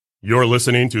You're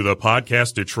listening to the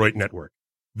Podcast Detroit Network.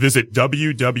 Visit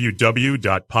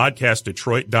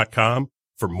www.podcastdetroit.com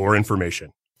for more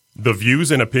information. The views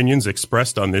and opinions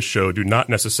expressed on this show do not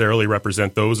necessarily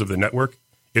represent those of the network,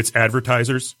 its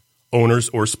advertisers, owners,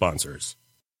 or sponsors.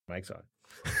 Mike's on.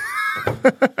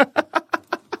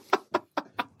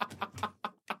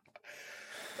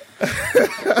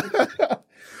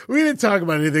 We didn't talk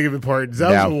about anything of importance.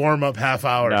 That was a warm-up half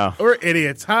hour. No. We're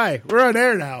idiots. Hi, we're on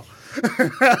air now.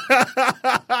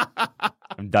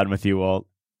 I'm done with you, Walt.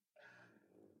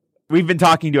 We've been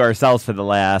talking to ourselves for the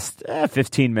last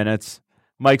 15 minutes.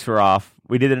 Mics were off.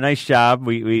 We did a nice job.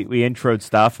 We introed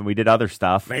stuff and we did other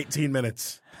stuff. 19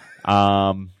 minutes.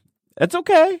 That's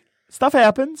okay. Stuff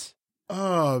happens.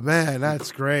 Oh, man,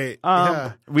 that's great.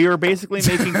 Yeah. We were basically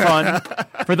making fun.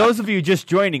 For those of you just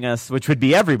joining us, which would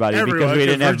be everybody because we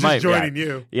didn't have just Mike. joining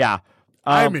you. Yeah.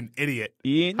 I'm an idiot.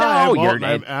 No,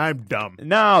 I'm dumb.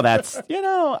 No, that's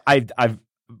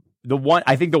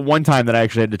I think the one time that I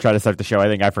actually had to try to start the show, I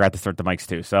think I forgot to start the mics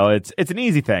too. So it's an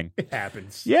easy thing. It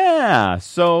happens. Yeah.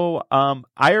 So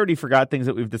I already forgot things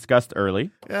that we've discussed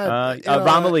early. Yeah,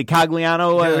 Romelu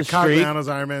Cogliano streak. Cogliano's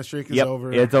Ironman streak is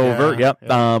over. It's over. Yeah, Yep.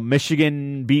 yeah.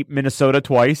 Michigan beat Minnesota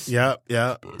twice. Yep.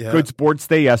 Good sports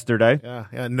day yesterday.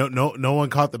 Yeah. No one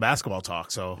caught the basketball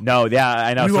talk. So no, yeah,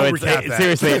 I know. We So won't recap that.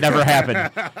 Seriously, it never happened.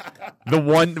 The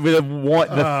one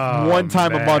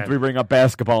time a month we bring up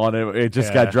basketball and it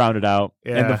just got drowned out.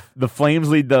 Yeah. And the Flames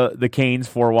lead the Canes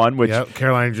 4-1, which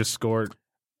Carolina just scored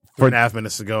 4.5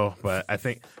 minutes ago. But I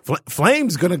think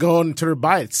Flames going to go into their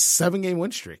bye. It's 7-game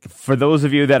win streak. For those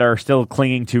of you that are still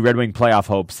clinging to Red Wing playoff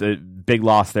hopes, a big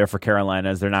loss there for Carolina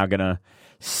as they're now going to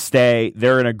stay.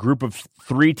 They're in a group of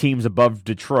 3 teams above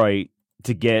Detroit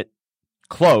to get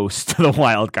close to the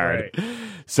wild card. Right.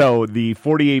 So the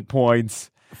 48 points.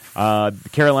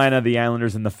 Carolina, the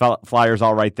Islanders, and the Flyers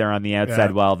all right there on the outside.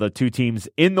 Yeah. While the 2 teams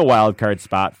in the wild card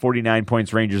spot, 49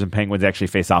 points, Rangers and Penguins actually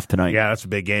face off tonight. Yeah, that's a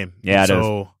big game. Yeah,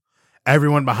 so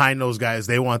everyone behind those guys,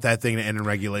 they want that thing to end in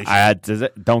regulation.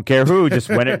 Don't care who, just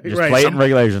win it. Just play it in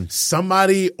regulation.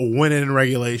 Somebody win it in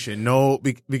regulation. No,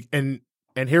 and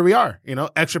here we are.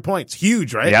 Extra points,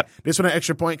 huge, right? Yep. This when an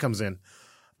extra point comes in.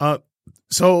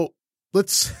 So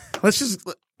let's just.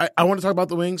 I want to talk about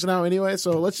the Wings now anyway,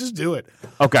 so let's just do it.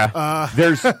 Okay.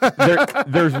 There's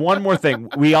one more thing.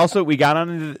 We got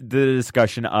on the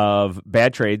discussion of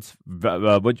bad trades.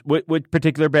 Which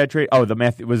particular bad trade? Oh,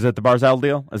 was it the Barzal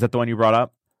deal? Is that the one you brought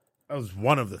up? That was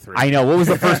one of the 3. I know. What was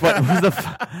the first one? What was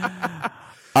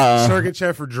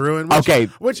Sergachev for Drouin.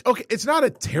 Which it's not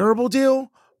a terrible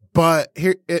deal, but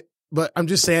I'm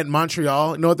just saying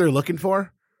Montreal, you know what they're looking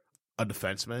for? A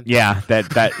defenseman. Yeah, that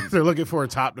they're looking for a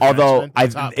top defenseman. Although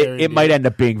it might end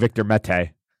up being Victor Mete.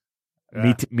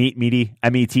 Yeah. Mete,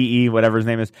 M-E-T-E, whatever his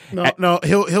name is. No,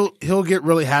 he'll get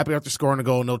really happy after scoring a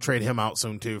goal, and they'll trade him out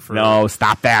soon too. No,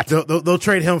 stop that. They'll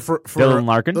trade him for Dylan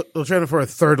Larkin. They'll trade him for a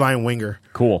 3rd-line winger.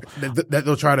 Cool. That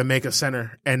they'll try to make a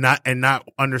center and not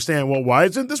understand. Well, why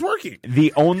isn't this working?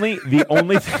 The only why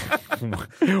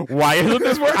isn't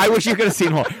this working? I wish you could have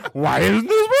seen more. Why isn't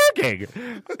this working?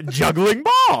 Juggling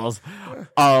balls.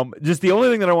 Just the only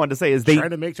thing that I wanted to say is they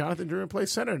trying to make Jonathan Drouin play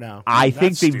center now. I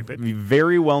think they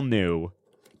very well knew.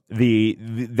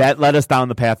 That led us down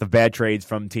the path of bad trades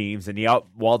from teams, and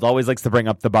Walt always likes to bring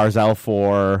up the Barzal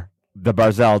for the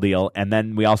Barzal deal, and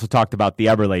then we also talked about the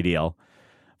Eberle deal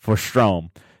for Strome.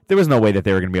 There was no way that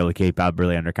they were going to be able to keep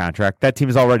Eberle under contract. That team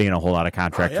is already in a whole lot of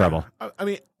contract trouble. I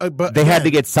mean, but they had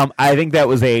to get some. I think that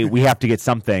was we have to get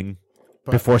something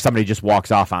before somebody just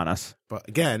walks off on us. But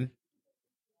again,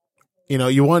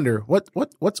 you wonder what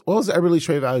was the Eberle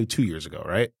trade value 2 years ago,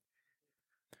 right?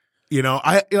 And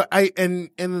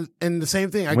the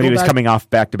same thing. When he was coming off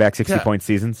back-to-back 60-point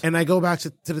seasons, and I go back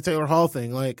to the Taylor Hall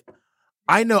thing. Like,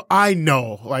 I know.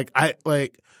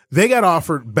 They got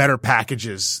offered better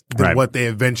packages than what they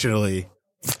eventually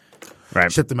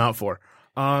shipped them out for.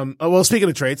 Well, speaking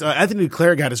of trades, Anthony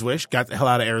Duclair got his wish, got the hell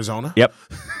out of Arizona. Yep,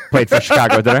 played for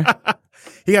Chicago today.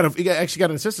 He actually got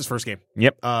an assist his first game.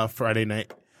 Yep, Friday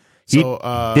night. So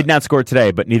he did not score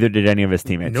today, but neither did any of his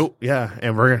teammates. Nope. Yeah,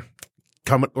 and we're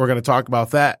going to talk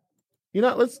about that.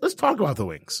 Let's talk about the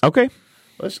Wings. Okay.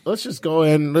 Let's just go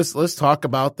in. Let's talk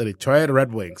about the Detroit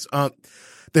Red Wings.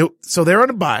 They're on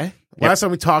a bye. Yep. Last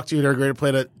time we talked to you, they were going to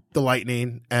play the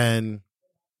Lightning, and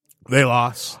they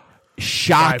lost.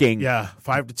 Shocking.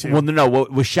 5-2. Well, no. What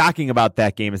was shocking about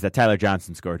that game is that Tyler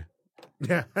Johnson scored.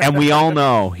 Yeah. And we all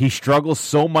know he struggles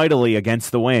so mightily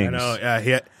against the Wings. I know.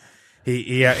 Yeah.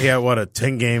 He had what, a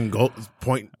 10-game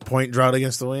point drought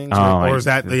against the Wings, or is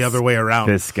that the other way around?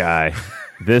 This guy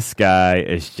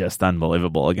is just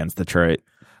unbelievable against Detroit.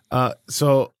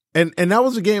 So And that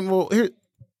was a game. Well, here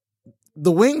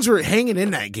the Wings were hanging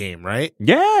in that game, right?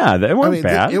 Yeah, they weren't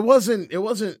bad. It wasn't.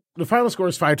 The final score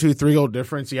is 5-2, 3-goal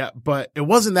difference. Yeah, but it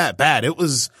wasn't that bad. It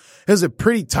was a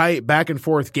pretty tight back and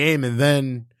forth game, and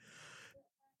then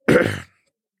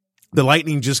the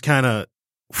Lightning just kind of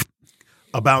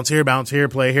a bounce here,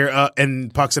 play here,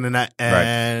 and pucks in the net,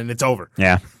 and it's over.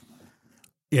 Yeah,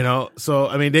 So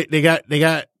I mean, they got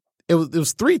it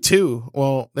was 3-2.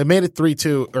 Well, they made it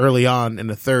 3-2 early on in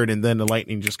the third, and then the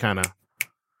Lightning just kind of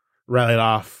rallied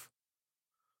off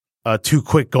 2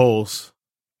 quick goals.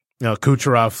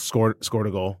 Kucherov scored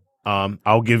a goal.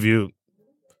 I'll give you,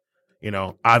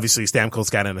 obviously Stamkos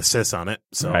got an assist on it.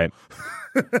 So right.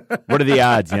 What are the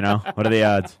odds? What are the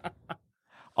odds?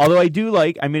 Although I do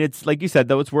it's like you said,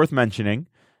 though, it's worth mentioning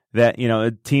that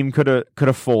a team could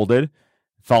have folded,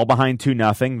 fall behind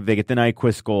 2-0. They get the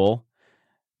Nyquist goal.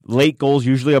 Late goals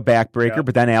usually a backbreaker,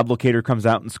 but then Abdelkader comes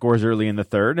out and scores early in the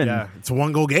third, and it's a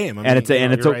 1-goal game.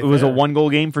 It was a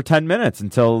 1-goal game for 10 minutes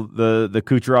until the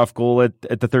Kucherov goal at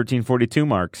the 13:42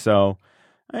 mark. So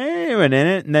I went in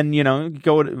it, and then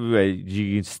go to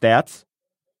stats.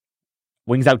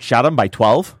 Wings outshot him by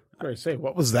 12. I say,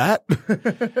 what was that?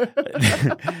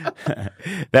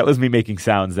 That was me making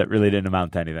sounds that really didn't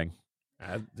amount to anything.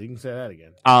 You can say that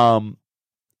again.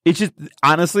 It's just,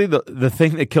 honestly, the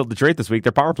thing that killed Detroit this week,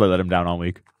 their power play let them down all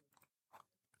week.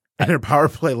 And their power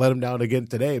play let them down again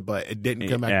today, but it didn't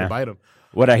come back to bite them.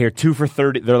 What I hear, 2 for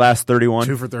 30, their last 31?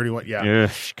 2 for 31, yeah.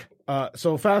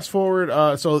 So fast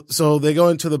forward, so they go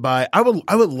into the bye. I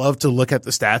would love to look at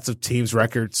the stats of teams'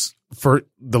 records for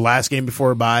the last game before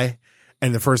a bye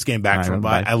and the first game back from a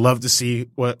bye. I love to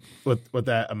see what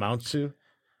that amounts to.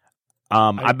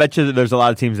 I bet you that there's a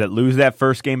lot of teams that lose that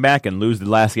first game back and lose the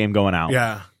last game going out.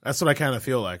 Yeah, that's what I kind of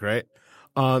feel like, right?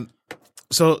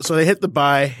 So they hit the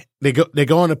bye. They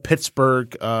go into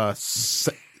Pittsburgh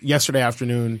yesterday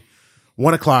afternoon,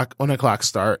 1:00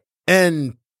 start,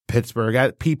 and Pittsburgh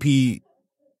at PPG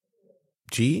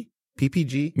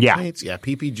Paints? Yeah,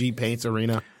 PPG Paints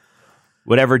Arena.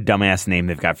 Whatever dumbass name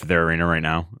they've got for their arena right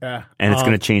now. Yeah. And it's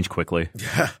going to change quickly.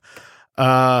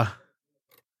 Yeah.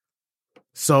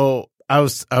 So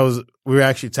we were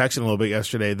actually texting a little bit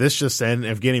yesterday. This just in,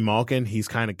 Evgeny Malkin, he's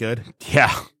kind of good.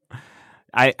 Yeah.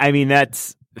 I mean,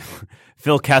 that's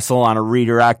Phil Kessel on a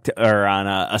redirect or on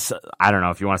a I don't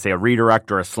know if you want to say a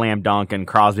redirect or a slam dunk, and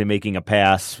Crosby making a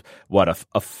pass, a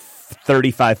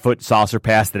 35-foot saucer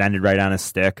pass that ended right on his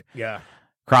stick. Yeah.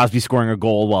 Crosby scoring a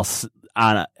goal while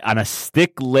on a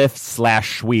stick lift /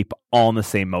 sweep all in the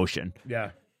same motion.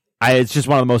 Yeah. It's just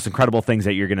one of the most incredible things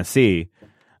that you're going to see.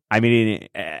 I mean,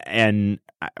 and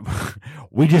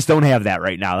we just don't have that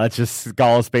right now. That's just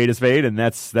call a spade, and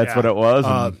that's what it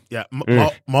was.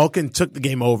 Malkin took the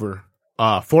game over.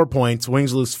 4 points.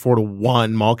 Wings lose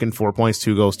 4-1. Malkin 4 points,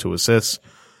 2 goals, 2 assists.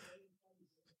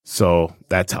 So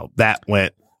that's how that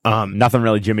went. Nothing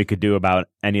really Jimmy could do about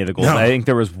any of the goals. No. I think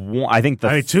there was one.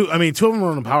 Two of them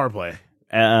were on a power play.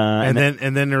 And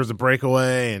then there was a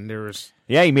breakaway, and there was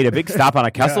he made a big stop on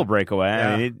a Kessel breakaway. Yeah.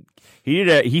 I mean,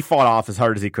 he fought off as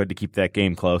hard as he could to keep that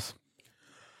game close.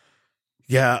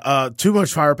 Yeah, too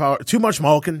much firepower, too much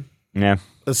Malkin. Yeah,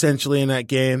 essentially in that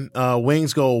game.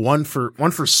 Wings go 1 for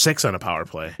 6 on a power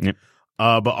play. Yep.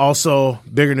 But also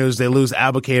bigger news: they lose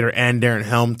Abdelkader and Darren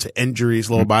Helm to injuries,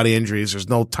 lower body injuries. There's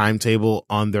no timetable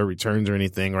on their returns or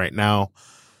anything right now.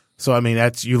 So I mean,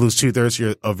 you lose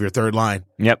 2/3 of your third line.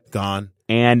 Yep, gone.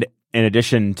 And in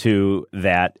addition to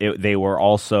that, they were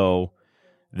also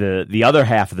the other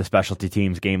half of the specialty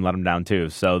teams game let them down too.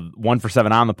 So 1 for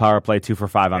 7 on the power play, 2 for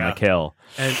 5 on the kill.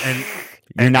 And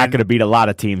you're not going to beat a lot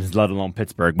of teams, let alone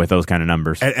Pittsburgh, with those kind of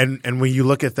numbers. And when you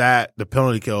look at that, the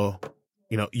penalty kill,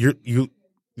 you're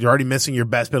already missing your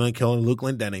best penalty killer, Luke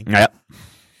Glendening. Yep.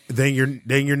 Then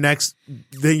your next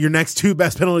 2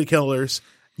 best penalty killers,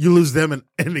 you lose them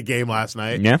in the game last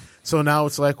night. Yeah. So now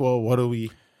it's like, well, what do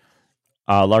we?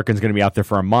 Larkin's going to be out there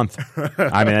for a month.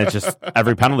 I mean, it's just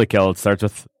every penalty kill. It starts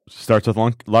with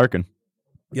Larkin.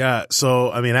 Yeah. So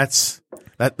I mean, that's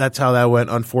how that went.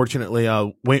 Unfortunately,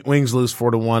 Wings lose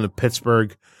 4-1 to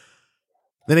Pittsburgh.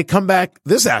 Then they come back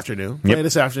this afternoon,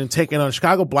 taking on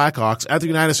Chicago Blackhawks at the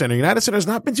United Center. United Center has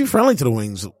not been too friendly to the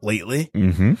Wings lately.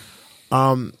 Mm-hmm.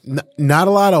 Not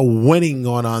a lot of winning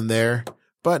going on there,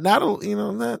 but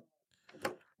Blackhawks.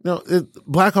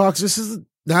 This is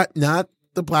not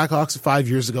the Blackhawks of 5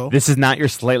 years ago. This is not your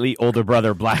slightly older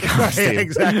brother Blackhawks team.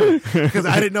 Exactly. Because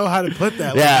I didn't know how to put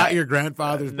that. Yeah. Not your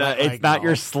grandfather's. It's not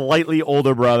your slightly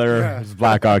older brother's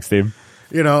Blackhawks team.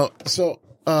 So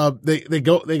they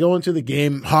go into the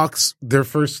game. Hawks their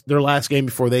last game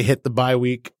before they hit the bye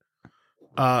week.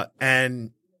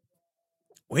 And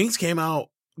Wings came out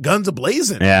guns a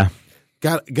blazing. Yeah.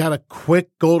 Got a quick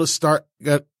goal to start.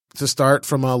 Got to start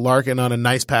from Larkin on a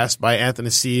nice pass by Anthony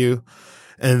Ciu,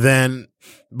 and then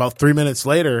about 3 minutes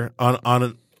later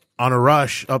on a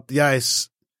rush up the ice,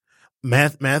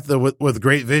 Mantha with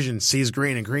great vision sees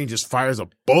Green, and Green just fires a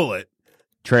bullet.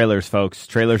 Trailers, folks.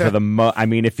 Trailers are the I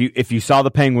mean, if you saw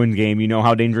the Penguin game, you know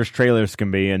how dangerous trailers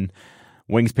can be, and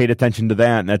Wings paid attention to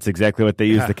that, and that's exactly what they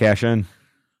used to cash in.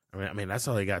 I mean, that's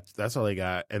all they got. That's all they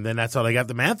got, and then that's how they got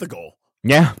the Mantha goal.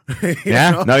 Yeah,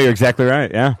 yeah. know? No, you're exactly right.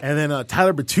 Yeah, and then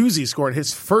Tyler Bertuzzi scored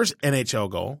his first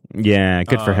NHL goal. Yeah,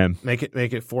 good for him. Make it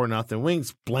 4-0.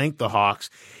 Wings blanked the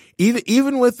Hawks.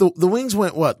 Even with the Wings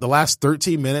went the last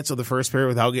 13 minutes of the first period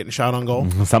without getting shot on goal,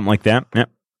 something like that.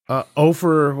 Yep. 0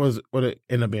 for what it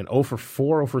ended up being 0 for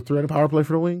 4, 0 for 3 on the power play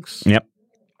for the Wings. Yep.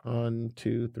 1,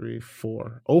 2, 3,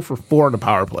 4. 0 for 4 on the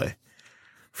power play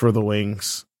for the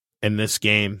Wings in this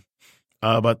game.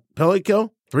 But penalty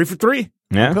kill 3 for 3.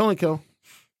 Yeah. Penalty kill.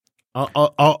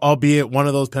 Albeit one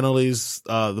of those penalties,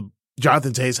 the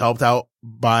Jonathan Toews helped out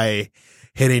by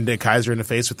hitting Nick Kaiser in the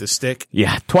face with his stick.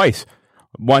 Yeah, twice.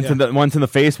 Once in the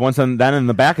face, once then in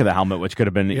the back of the helmet, which could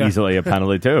have been easily a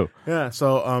penalty too. Yeah,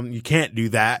 so you can't do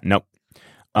that. Nope.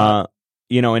 And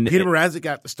Peter Mrazek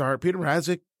got the start. Peter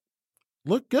Mrazek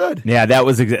looked good. Yeah, that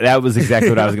was exactly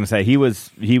what I was going to say. He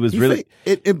was really.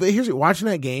 But here's watching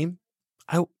that game.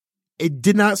 It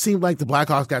did not seem like the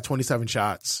Blackhawks got 27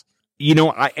 shots. You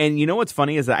know what's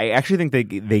funny is that I actually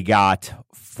think they got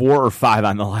 4 or 5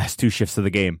 on the last 2 shifts of the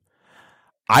game.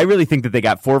 I really think that they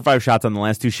got 4 or 5 shots on the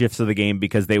last 2 shifts of the game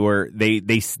because they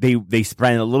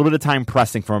spent a little bit of time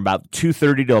pressing from about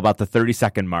 2:30 to about the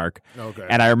 30-second mark. Okay.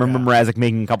 And I remember Mrazek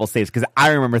making a couple saves because I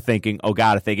remember thinking, oh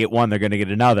God, if they get one, they're going to get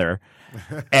another.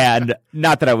 And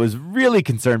not that I was really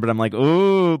concerned, but I'm like,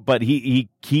 oh, but he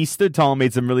stood tall and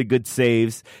made some really good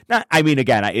saves.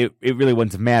 It really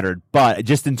wouldn't have mattered, but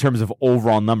just in terms of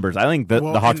overall numbers, I think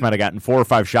the Hawks might have gotten 4 or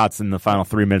 5 shots in the final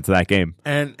 3 minutes of that game.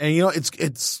 And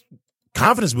it's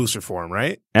confidence booster for him,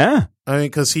 right? Yeah. I mean,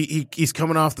 because he's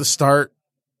coming off the start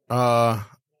a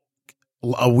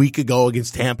week ago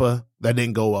against Tampa. That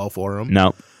didn't go well for him.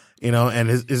 No. And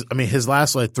his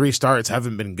last 3 starts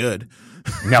haven't been good.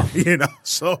 No.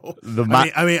 So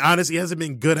honestly, he hasn't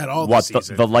been good at all this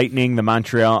season. The Lightning, the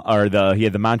Montreal, he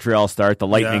had the Montreal start, the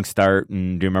Lightning start,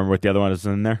 and do you remember what the other one is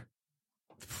in there?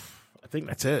 I think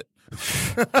that's it.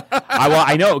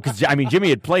 I know because Jimmy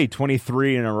had played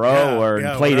 23 in a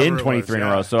row played in 23 in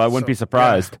a row, so I wouldn't be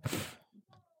surprised.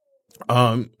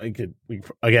 Yeah. We could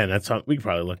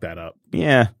probably look that up.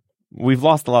 Yeah, we've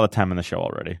lost a lot of time on the show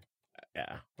already.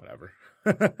 Yeah, whatever.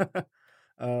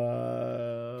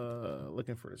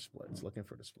 Looking for the splits.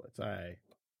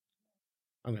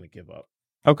 I'm gonna give up.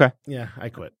 Okay. Yeah, I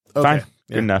quit. Okay. Fine.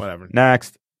 Good enough. Whatever.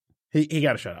 Next. He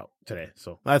got a shutout today,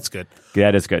 so that's good.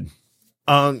 Yeah, that is good.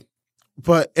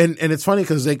 But it's funny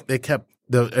because they kept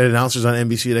the announcers on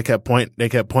NBC. They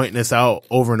kept pointing this out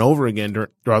over and over again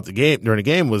during the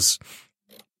game was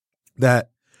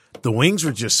that the Wings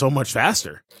were just so much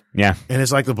faster. Yeah, and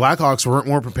it's like the Blackhawks weren't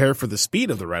more prepared for the speed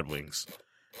of the Red Wings.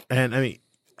 And I mean,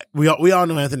 we all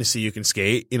know Anthony Ciu can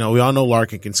skate. We all know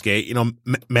Larkin can skate.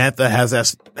 Mantha has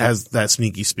that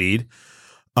sneaky speed.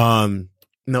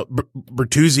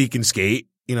 Bertuzzi can skate.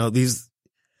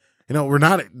 We're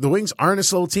not, the Wings aren't a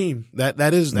slow team.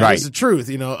 That is the truth,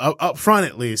 up front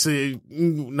at least.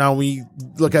 Now we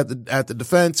look at the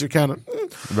defense, you're kind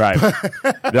of right.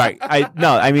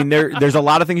 There's a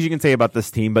lot of things you can say about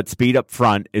this team, but speed up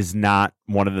front is not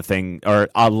one of the things, or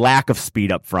a lack of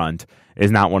speed up front is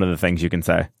not one of the things you can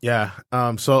say. Yeah.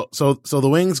 So the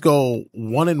Wings go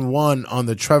 1-1 on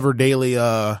the Trevor Daley,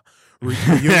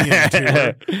 reunion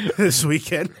tour this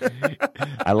weekend.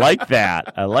 I like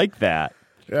that.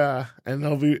 Yeah,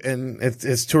 and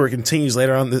his tour continues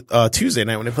later on the Tuesday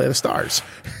night when they play the Stars.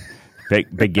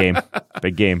 Big game,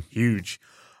 huge.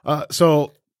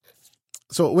 So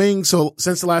Wings. So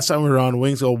since the last time we were on,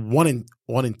 Wings go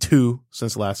 1-2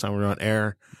 since the last time we were on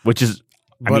air, which is,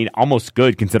 almost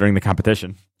good considering the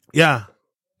competition. Yeah,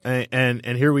 and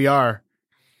here we are,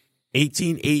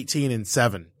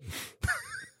 18-18-7.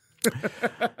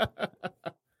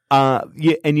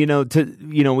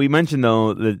 We mentioned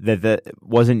though that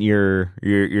wasn't your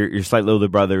slightly older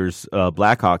brother's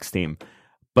Blackhawks team,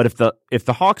 but if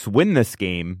the Hawks win this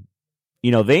game,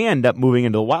 they end up moving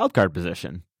into the wild card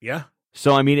position. Yeah.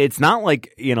 So it's not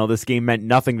like this game meant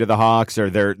nothing to the Hawks, or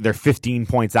they're 15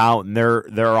 points out and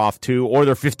they're off 2, or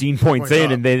they're 15 points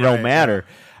in and they don't matter.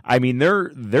 Yeah.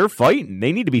 They're fighting.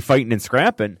 They need to be fighting and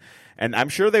scrapping. And I'm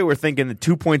sure they were thinking that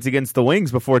 2 points against the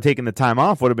Wings before taking the time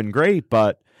off would have been great,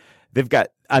 but They've got,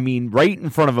 I mean, right in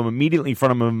front of them, immediately in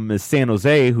front of them is San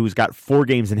Jose, who's got 4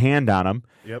 games in hand on them.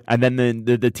 Yep. And then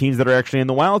the teams that are actually in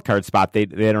the wild card spot, they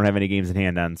don't have any games in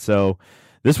hand on. So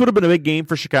this would have been a big game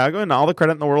for Chicago, and all the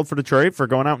credit in the world for Detroit for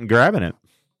going out and grabbing it.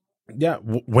 Yeah,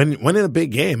 winning a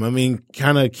big game. I mean,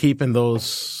 kind of keeping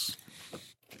those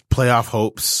playoff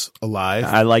hopes alive.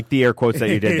 I like the air quotes that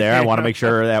you did there. I want to make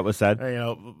sure that was said. You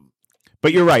know,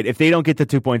 But you're right. If they don't get to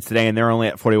 2 points today and they're only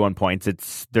at 41 points,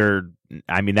 that's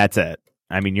it.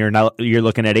 I mean, you're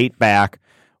looking at 8 back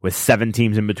with 7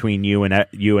 teams in between you and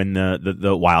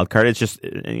the wild card. It's just,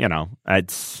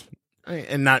 it's.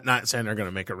 And not saying they're going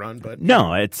to make a run, but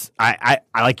no, it's I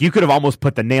like, you could have almost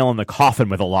put the nail in the coffin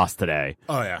with a loss today.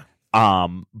 Oh yeah.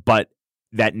 But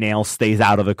that nail stays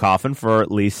out of the coffin for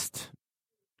at least,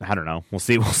 I don't know. We'll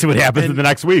see what happens in the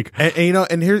next week.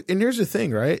 And here's the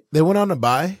thing, right? They went on a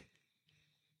bye.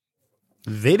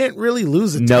 They didn't really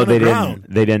lose a ton of ground.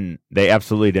 They didn't. They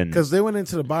absolutely didn't. Because they went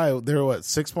into the bye, they were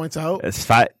 6 points out? It's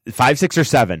 5, 6, or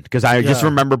 7. Because I just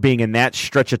remember being in that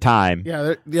stretch of time.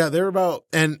 Yeah, they're about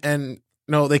and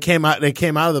no, they came out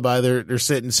of the bye. They're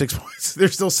sitting 6 points. They're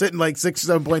still sitting like 6 or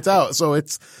 7 points out. So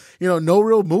it's no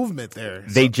real movement there.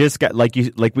 They just got like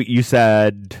what you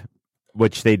said,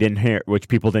 which they didn't hear, which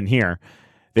people didn't hear.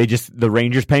 The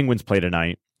Rangers Penguins play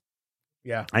tonight.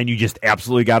 Yeah, and you just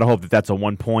absolutely got to hope that that's a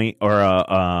 1 point or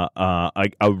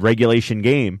a regulation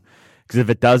game, because if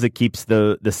it does, it keeps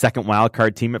the second wild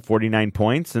card team at 49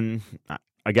 points. And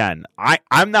again,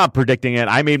 I'm not predicting it.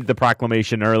 I made the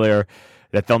proclamation earlier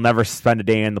that they'll never spend a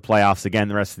day in the playoffs again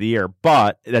the rest of the year,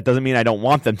 but that doesn't mean I don't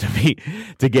want them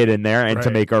to get in there and to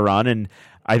make a run. And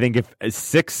I think if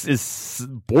 6 is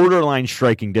borderline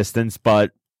striking distance,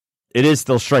 but it is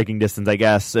still striking distance, I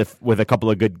guess, if with a couple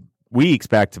of good weeks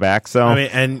back to back. So I mean,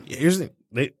 and here's the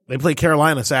thing, they play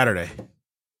Carolina Saturday,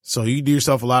 so you do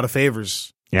yourself a lot of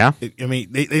favors. Yeah, I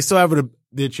mean, they still have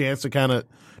the chance to kind of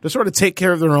sort of take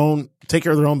care of their own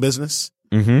business.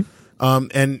 Mm-hmm.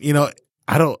 And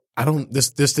I don't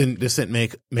this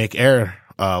didn't make air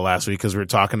last week because we were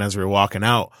talking as we were walking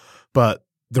out, but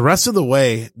the rest of the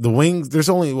way, the Wings, there's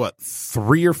only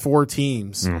 3 or 4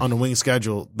 teams on the Wings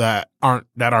schedule that aren't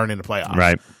in the playoffs.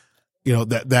 Right.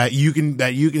 That you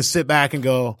can sit back and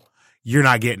go, you're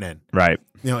not getting in. Right.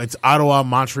 It's Ottawa,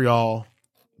 Montreal.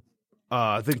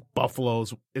 I think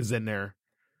Buffalo's is in there.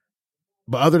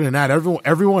 But other than that,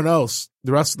 everyone else,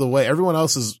 the rest of the way, everyone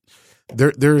else is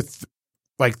they're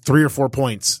like 3 or 4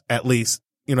 points at least.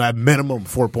 At minimum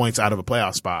 4 points out of a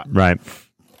playoff spot. Right.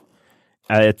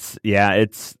 It's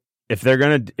if they're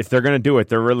gonna do it,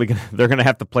 they're gonna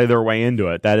have to play their way into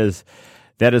it. That is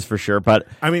for sure. But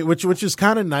I mean, which is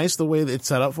kind of nice the way that it's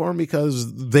set up for them,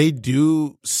 because they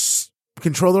do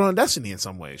control their own destiny in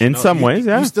some ways. Some ways,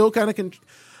 yeah. You still kind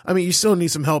of you still need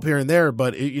some help here and there,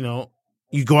 but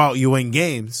you go out, you win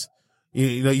games.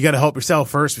 You got to help yourself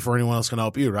first before anyone else can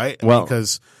help you, right? Well,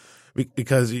 because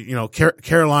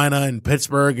Carolina and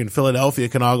Pittsburgh and Philadelphia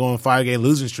can all go on 5-game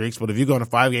losing streaks, but if you go on a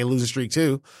 5-game losing streak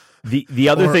too, the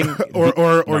other thing,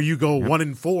 or you go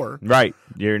 1-4, right?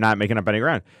 You're not making up any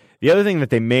ground. The other thing that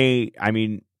they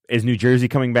is New Jersey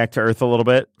coming back to earth a little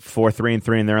bit,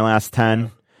 4-3-3 in their last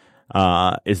 10.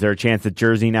 Is there a chance that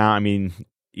Jersey now? I mean,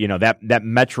 that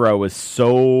Metro is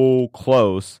so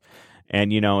close,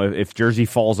 and if Jersey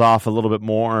falls off a little bit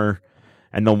more,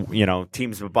 and the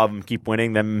teams above them keep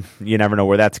winning, then you never know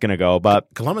where that's going to go. But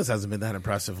Columbus hasn't been that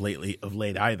impressive of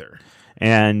late either.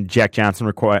 And Jack Johnson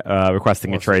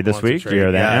requesting a trade this week. Do you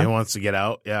hear that? Yeah, he wants to get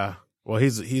out. Yeah. Well,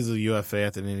 he's a UFA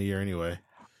at the end of the year anyway.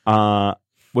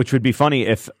 Which would be funny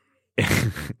if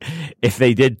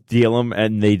they did deal him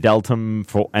and they dealt him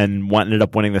and ended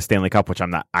up winning the Stanley Cup, which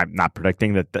I'm not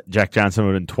predicting that Jack Johnson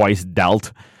would have been twice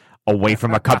dealt away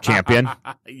from a Cup champion.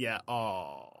 Yeah.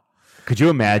 Oh, could you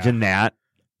imagine that?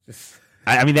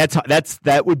 I mean,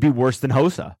 that would be worse than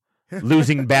Hossa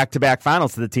losing back-to-back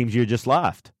finals to the teams you just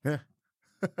left. Yeah.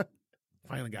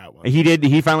 Finally got one. He did.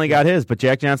 He finally got his, but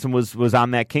Jack Johnson was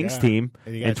on that Kings team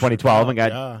in 2012 and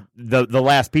got the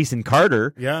last piece in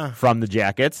Carter from the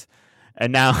Jackets.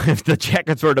 And now if the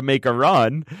Jackets were to make a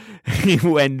run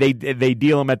when they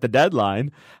deal him at the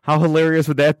deadline, how hilarious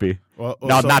would that be? Well,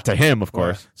 not to him, of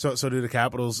course. So do the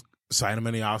Capitals sign him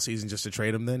in the offseason just to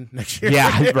trade him then next year?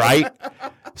 Yeah, right.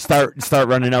 Start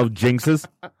running out jinxes.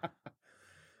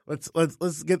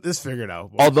 Let's get this figured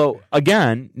out. Although,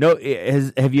 again,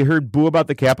 have you heard boo about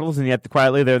the Capitals? And yet,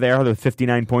 quietly, they're there with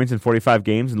 59 points in 45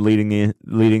 games and leading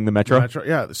the Metro.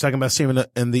 Yeah, the second best team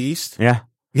in the East. Yeah,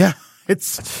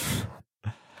 it's.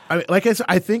 I mean, like I said,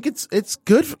 I think it's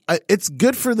good. It's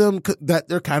good for them that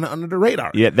they're kind of under the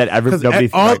radar. Yeah,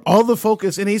 that all the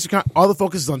focus in Eastern, all the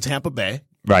focus is on Tampa Bay.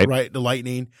 Right. The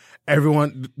Lightning.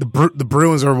 Everyone, the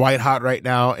Bruins are white hot right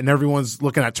now, and everyone's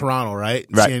looking at Toronto, right?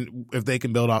 Right. Seeing if they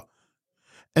can build up.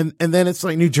 And then it's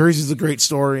like New Jersey's a great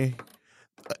story.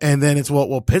 And then it's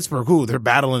Pittsburgh, they're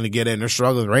battling to get in. They're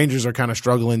struggling. The Rangers are kind of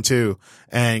struggling too.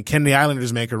 And can the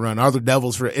Islanders make a run? Are the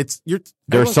Devils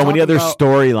there are so many other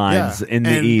storylines in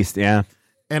the East, yeah.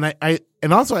 And I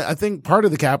think part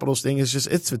of the Capitals thing is just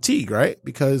it's fatigue, right?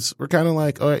 Because we're kind of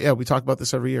like, oh yeah, we talk about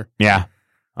this every year. Yeah.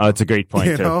 Oh, it's a great point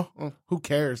you too. know? Well, who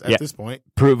cares at this point?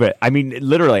 Prove it. I mean,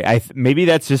 literally, maybe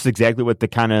that's just exactly what the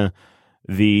kind of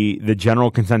the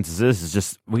general consensus is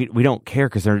just we don't care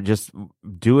because they're just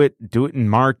do it in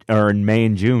March or in May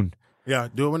and June. Yeah,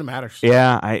 do it when it matters.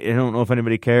 Yeah, I don't know if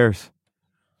anybody cares.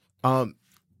 So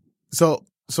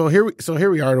here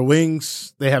we are. The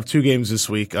Wings, they have 2 games this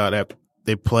week.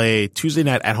 They play Tuesday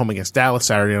night at home against Dallas,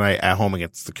 Saturday night at home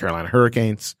against the Carolina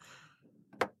Hurricanes,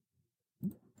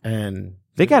 and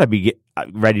they got to be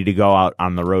ready to go out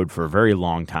on the road for a very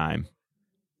long time.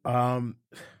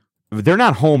 They're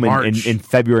not home in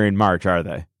February and March, are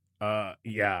they?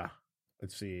 Yeah.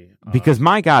 Let's see. Because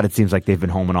my God, it seems like they've been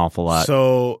home an awful lot.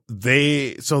 So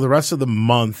the rest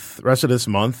of this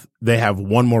month, they have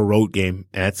one more road game,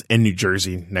 and it's in New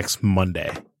Jersey next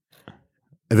Monday.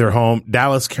 They're home.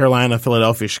 Dallas, Carolina,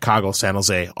 Philadelphia, Chicago, San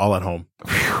Jose, all at home.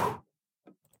 Whew.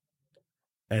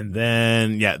 And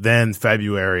then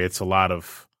February, it's a lot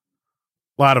of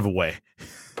away.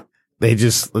 They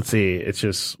just, let's see, it's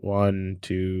just 1,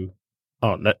 2.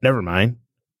 Oh, never mind.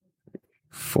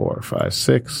 4, 5,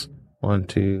 6. 1,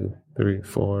 2, 3,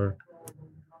 4,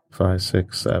 5,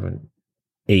 6, 7,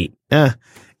 8.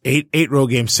 Eight road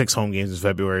games, 6 home games in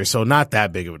February. So not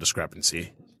that big of a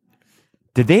discrepancy.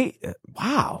 Did they?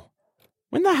 Wow.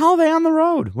 When the hell are they on the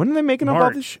road? When are they making up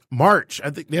all this? March. I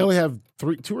think they only have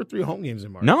 2 or 3 home games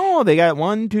in March. No, they got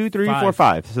 1, 2, 3, 4,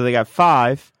 5. So they got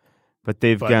 5, but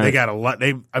they got a lot.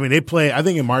 They play. I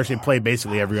think in March they play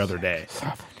basically every other day.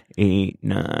 7, 8,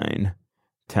 9,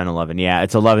 10, 11. Yeah,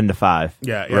 it's 11 to 5.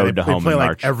 Yeah. Road to home play in like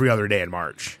March. every other day in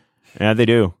March. Yeah, they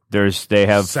do. They have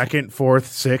 2nd, 4th,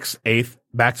 6th, 8th,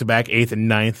 back to back 8th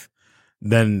and 9th.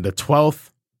 Then the 12th.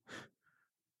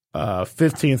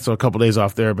 15th, so a couple days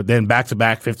off there, but then back to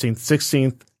back 15th,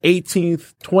 16th,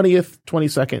 18th, 20th,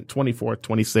 22nd, 24th,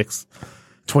 26th,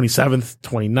 27th,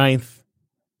 29th,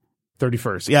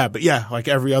 31st. Yeah, but like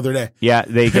every other day. Yeah,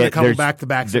 they get a couple back to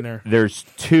backs in there. There's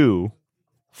 2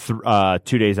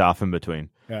 days off in between.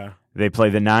 Yeah. They play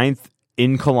the 9th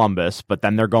in Columbus, but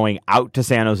then they're going out to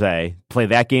San Jose, play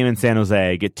that game in San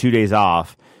Jose, get 2 days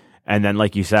off, and then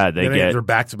like you said, they're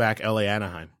back to back LA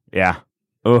Anaheim. Yeah.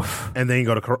 Oof. And then you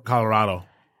go to Colorado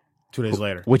 2 days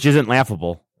later. Which isn't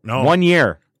laughable. No. 1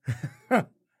 year.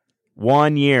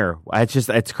 1 year.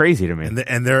 It's crazy to me.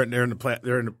 And they're in the play.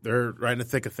 They're right in the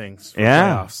thick of things.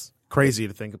 Yeah. Playoffs. Crazy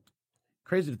to think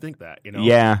that, you know.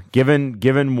 Yeah.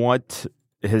 Given what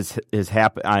has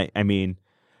happened, I mean,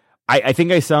 I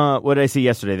think I saw, what did I see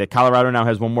yesterday? That Colorado now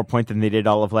has 1 more point than they did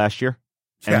all of last year.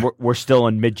 And we're still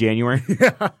in mid-January.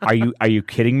 Yeah. Are you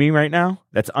kidding me right now?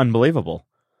 That's unbelievable.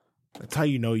 That's how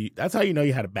you know you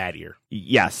had a bad year.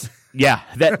 Yes. Yeah.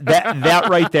 That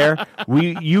right there.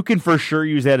 You can for sure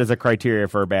use that as a criteria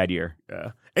for a bad year.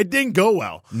 Yeah. It didn't go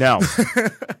well. No.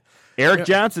 Eric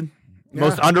Johnson,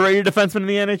 most underrated defenseman in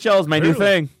the NHL is my new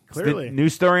thing. Clearly. It's the new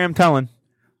story I'm telling.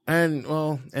 And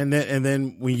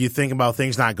then when you think about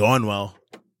things not going well,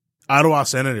 Ottawa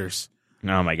Senators.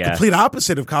 Oh my God. Complete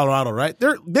opposite of Colorado, right?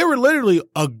 They were literally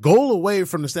a goal away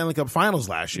from the Stanley Cup Finals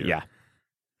last year. Yeah.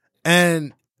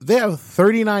 And they have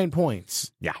 39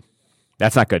 points. Yeah.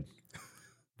 That's not good.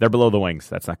 They're below the Wings.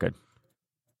 That's not good.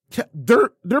 They're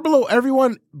below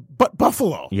everyone but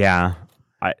Buffalo. Yeah.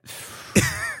 I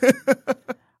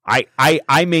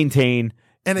maintain.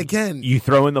 And again, you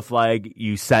throw in the flag,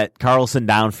 you set Carlson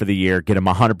down for the year, get him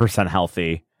 100%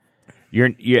 healthy.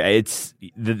 It's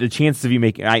the chances of you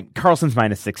making Carlson's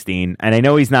 -16, and I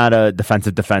know he's not a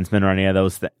defensive defenseman or any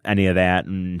of that,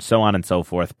 and so on and so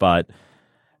forth. But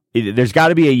there's got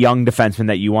to be a young defenseman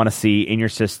that you want to see in your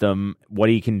system. What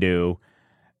he can do.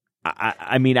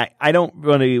 I mean, I don't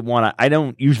really want to. I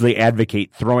don't usually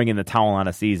advocate throwing in the towel on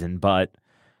a season, but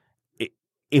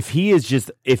if he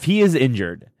is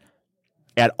injured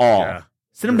at all,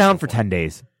 sit him down for 10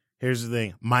 days. Here's the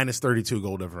thing: -32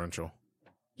 goal differential.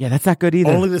 Yeah, that's not good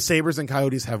either. Only the Sabres and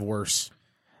Coyotes have worse.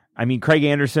 I mean, Craig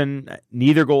Anderson,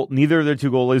 neither of their 2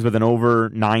 goalies with an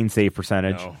over 9 save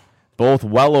percentage. No. Both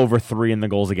well over 3 in the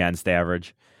goals against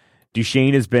average.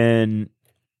 Duchesne has been...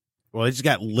 Well, they just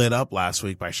got lit up last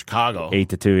week by Chicago.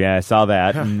 8-2, yeah, I saw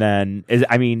that. And then,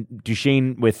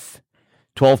 Duchesne with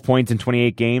 12 points in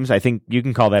 28 games. I think you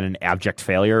can call that an abject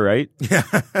failure, right? Yeah.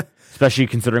 Especially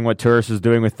considering what Turris is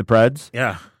doing with the Preds.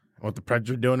 Yeah. What the Preds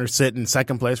are doing, they're sitting in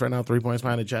second place right now, 3 points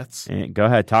behind the Jets. Go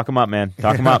ahead. Talk them up, man.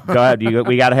 Talk them up. Go ahead.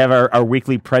 We got to have our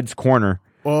weekly Preds corner.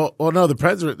 Well, no, the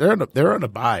Preds they're on a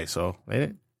bye, so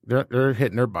they're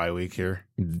hitting their bye week here.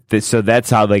 So that's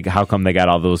how come they got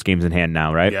all those games in hand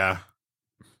now, right?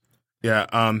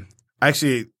 Yeah.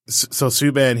 Actually, so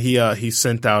Subban he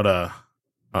sent out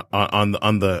on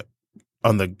the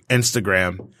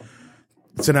Instagram,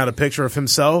 sent out a picture of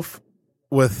himself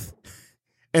with,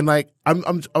 and like I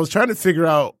was trying to figure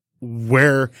out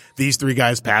where these three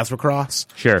guys' paths would cross.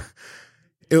 Sure.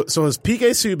 So it's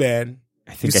PK Subban,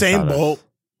 Usain Bolt,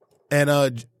 and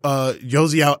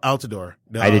Jozy Altidore.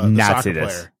 I did not see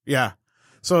this. Player. Yeah.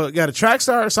 So you got a track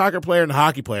star, a soccer player, and a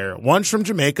hockey player. One's from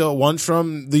Jamaica, one's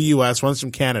from the U.S., one's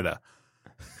from Canada.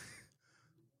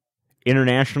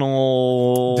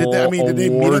 International. Did they meet at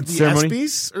the ceremony?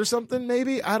 ESPYs or something?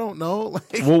 Maybe, I don't know.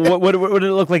 Like, well, what did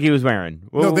it look like he was wearing?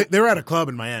 No, they were at a club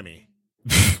in Miami.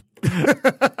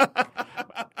 That's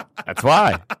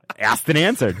why. Asked and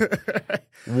answered.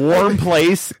 Warm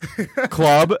place,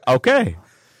 club. Okay.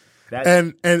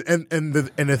 And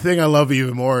the thing I love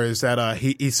even more is that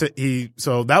he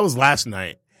so that was last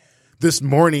night. This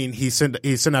morning he sent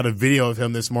out a video of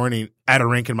him this morning at a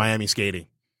rink in Miami skating.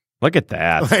 Look at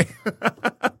that. Like,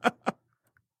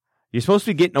 you're supposed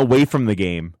to be getting away from the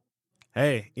game.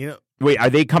 Hey, wait, are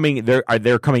they coming? Are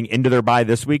they coming into their bye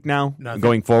this week now? No,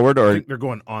 going forward, or they're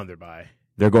going on their bye?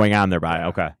 They're going on their bye.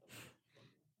 Okay.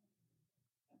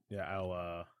 Yeah,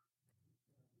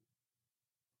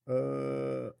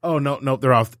 oh no,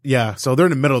 they're off. Yeah, so they're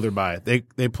in the middle of their bye.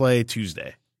 They play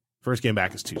Tuesday. First game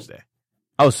back is Tuesday.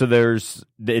 Oh, so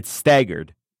it's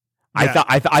staggered. Yeah.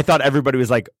 I thought everybody was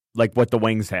like what the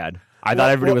Wings had. I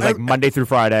thought everybody was like Monday through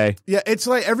Friday. Yeah, it's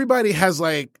like everybody has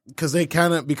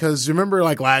because remember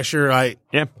like last year, like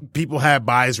people had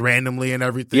buys randomly and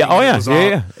everything. Yeah,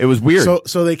 yeah. It was weird.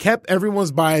 So they kept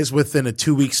everyone's buys within a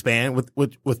 2-week span,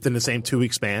 within the same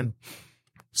 2-week span,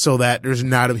 so that there's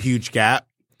not a huge gap,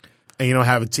 and you don't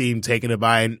have a team taking a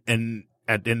buy and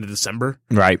at the end of December,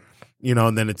 right?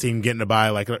 And then a team getting a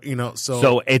buy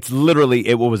So it's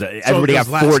literally what was it? Everybody got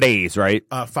 4 days, right?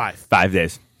 5. 5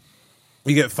 days.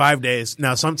 You get 5 days.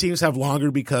 Now some teams have longer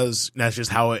because that's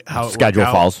just how it schedule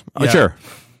falls. Oh, yeah. Sure.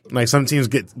 Like some teams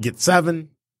get 7,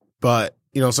 but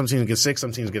some teams get 6,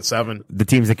 some teams get 7. The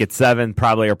teams that get 7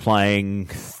 probably are playing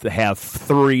have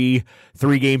 3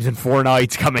 games in 4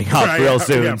 nights coming up real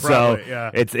soon. Yeah, probably,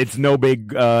 so it's no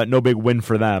big win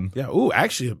for them. Yeah. Ooh,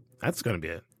 actually, that's going to be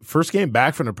it. First game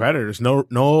back from the Predators.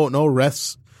 No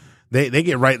rests. They got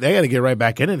to get right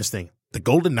back into this thing. The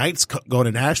Golden Knights go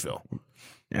to Nashville.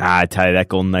 I tell you, that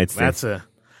Golden Knights thing.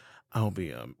 I'll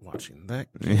be watching that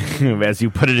as you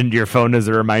put it into your phone as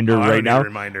a reminder right now.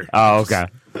 Reminder. Oh, okay.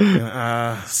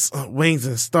 Wings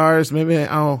and Stars. Maybe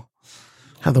I'll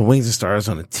have the Wings and Stars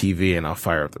on the TV, and I'll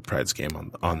fire up the Preds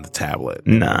game on the tablet.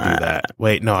 Nah. Do that.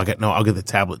 Wait, no, I'll give the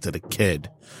tablet to the kid,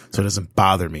 so it doesn't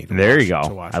bother me. There you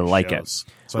go. I like it.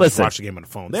 So I just watch the game on the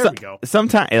phone. There we go.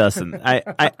 Sometimes, listen, I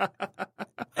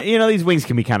these Wings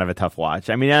can be kind of a tough watch.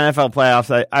 I mean, NFL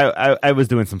playoffs, I was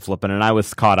doing some flipping, and I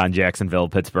was caught on Jacksonville,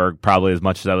 Pittsburgh, probably as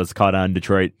much as I was caught on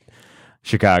Detroit,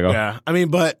 Chicago. Yeah, I mean,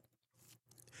 but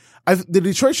the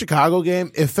Detroit-Chicago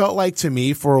game, it felt like to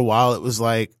me for a while, it was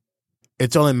like,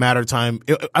 it's only a matter of time.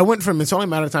 I went from it's only a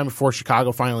matter of time before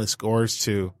Chicago finally scores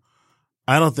to,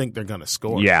 I don't think they're going to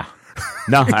score. Yeah.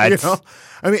 No, I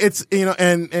mean, it's,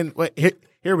 and wait,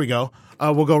 here we go.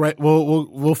 We'll go right.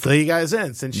 We'll fill you guys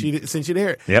in since you're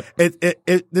here. Yep.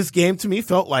 This game to me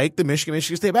felt like the Michigan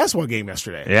State basketball game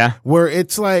yesterday. Yeah. Where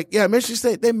it's like, Michigan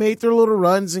State, they made their little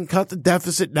runs and cut the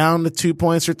deficit down to 2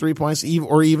 points or 3 points,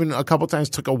 or even a couple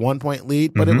times took a 1-point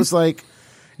lead. But it was like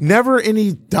never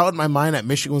any doubt in my mind that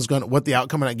Michigan was what the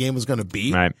outcome of that game was going to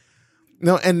be. Right.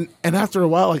 No, and after a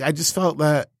while, like I just felt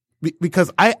that because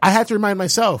I had to remind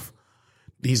myself,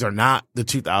 these are not the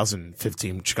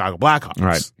 2015 Chicago Blackhawks.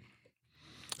 Right.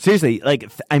 Seriously,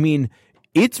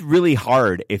 it's really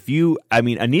hard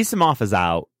Anisimov is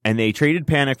out, and they traded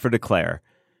Panic for Declare.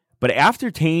 But after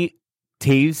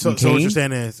Taves so what you're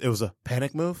saying is it was a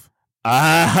panic move?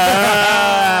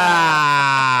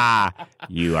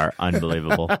 You are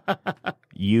unbelievable.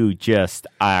 You just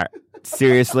are.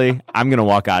 Seriously, I'm going to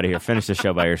walk out of here. Finish the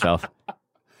show by yourself.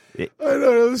 I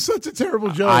know, it was such a terrible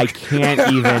joke. I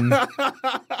can't even.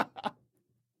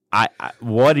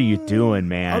 What are you doing,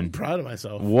 man? I'm proud of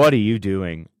myself. What are you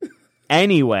doing?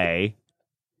 Anyway,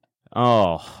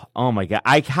 oh my God.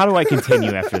 How do I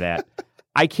continue after that?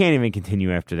 I can't even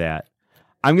continue after that.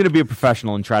 I'm going to be a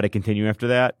professional and try to continue after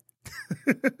that.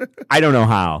 I don't know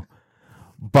how,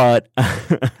 but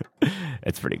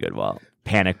it's pretty good. Well,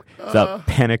 panic. It's a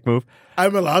panic move.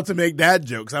 I'm allowed to make dad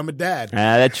jokes. I'm a dad.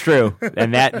 That's true,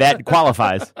 and that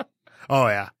qualifies. Oh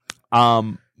yeah.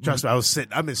 Trust me,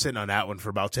 I've been sitting on that one for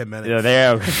about 10 minutes. Yeah,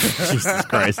 there. Jesus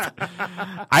Christ.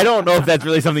 I don't know if that's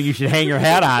really something you should hang your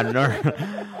hat on.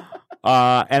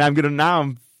 And I'm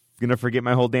gonna forget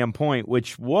my whole damn point,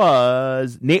 which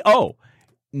was name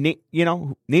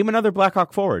another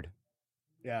Blackhawk forward.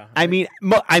 Yeah. I mean,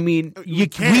 we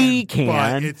can.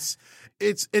 But it's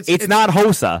not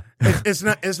Hossa. It's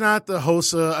not the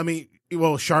Hossa. I mean,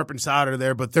 well, Sharp and Saad are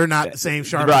there, but they're not the same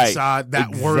Sharp Right. and Saad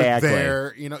that were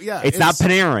there. Yeah, it's not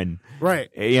Panarin. Right.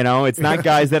 It's not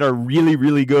guys that are really,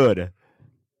 really good.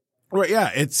 Right.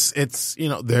 Yeah. It's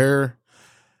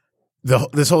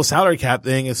this whole salary cap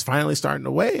thing is finally starting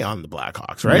to weigh on the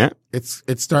Blackhawks, right? Yeah.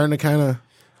 It's starting to kind of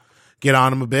get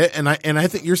on them a bit, and I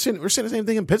think we're seeing the same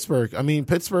thing in Pittsburgh. I mean,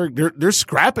 Pittsburgh they're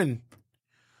scrapping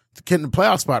to get in the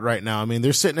playoff spot right now. I mean,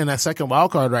 they're sitting in that second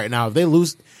wild card right now. If they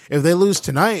lose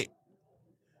tonight,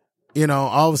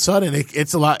 all of a sudden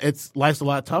life's a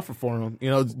lot tougher for them.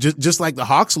 Just like the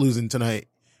Hawks losing tonight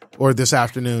or this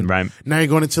afternoon. Right. Now you're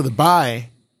going into the bye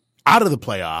out of the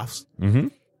playoffs. Mm-hmm.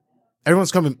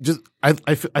 Everyone's coming. I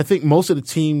think most of the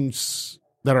teams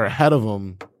that are ahead of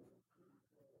them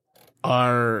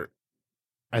are.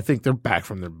 I think they're back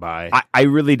from their bye. I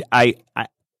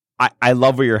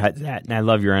love where your head's at, and I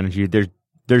love your energy.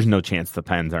 There's no chance the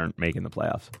Pens aren't making the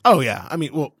playoffs. Oh yeah, I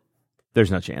mean, well, there's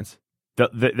no chance. They'll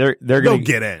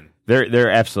get in. They're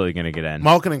absolutely gonna get in.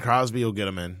 Malkin and Crosby will get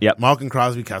them in. Yep. Malkin,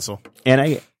 Crosby, Kessel. And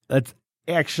I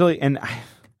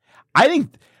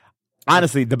think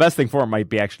honestly the best thing for them might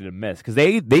be actually to miss, because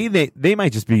they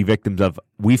might just be victims of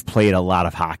we've played a lot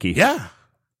of hockey. Yeah,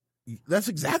 that's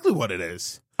exactly what it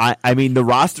is. I mean, the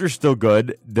roster's still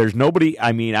good. There's nobody.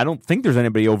 I mean, I don't think there's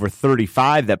anybody over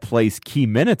 35 that plays key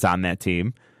minutes on that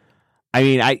team. I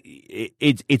mean,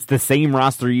 it's the same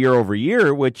roster year over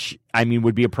year, which I mean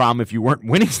would be a problem if you weren't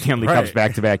winning Stanley Cups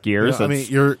back to back years. I mean,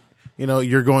 you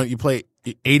play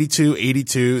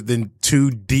 82, then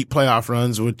 2 deep playoff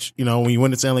runs, which when you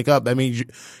win the Stanley Cup, that means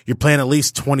you're playing at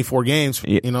least 24 games.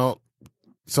 Yeah.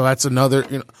 So that's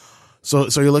another. So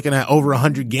you're looking at over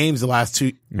 100 games the last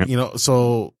 2. Yep.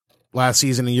 So last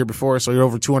season and the year before, so you're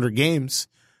over 200 games.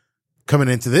 Coming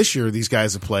into this year, these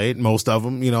guys have played, most of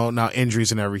them, now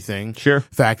injuries and everything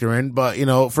factor in. But,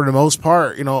 for the most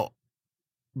part,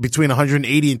 between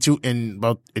 180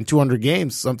 and 200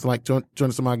 games, something like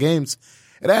 200 some odd games,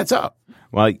 it adds up.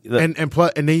 Well, and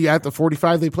then you add the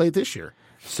 45 they played this year.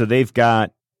 So they've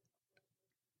got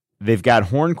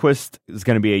Hornquist is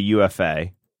going to be a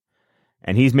UFA,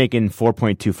 and he's making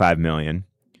 $4.25 million.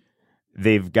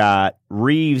 They've got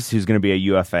Reeves, who's going to be a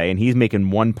UFA, and he's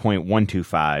making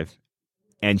 $1.125.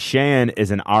 And Shan is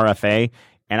an RFA,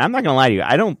 and I'm not going to lie to you,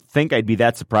 I don't think I'd be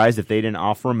that surprised if they didn't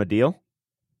offer him a deal.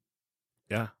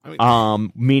 Yeah, I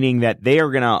mean, meaning that they're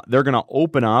gonna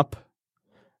open up,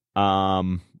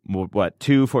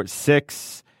 2, 4,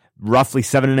 6, roughly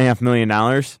 $7.5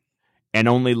 million, and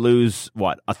only lose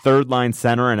a third line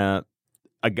center and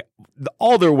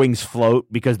all their wings float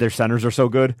because their centers are so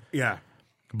good. Yeah.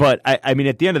 But I mean,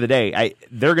 at the end of the day,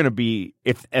 they're going to be,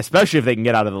 especially if they can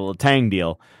get out of the Letang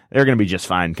deal, they're going to be just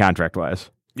fine contract wise.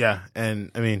 Yeah, and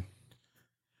I mean,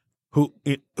 who's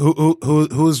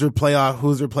their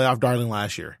playoff darling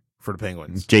last year for the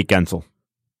Penguins? Jake Gensel,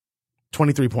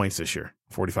 23 points this year,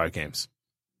 45 games.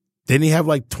 Didn't he have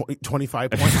like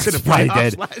 25 points in the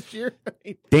playoffs last year?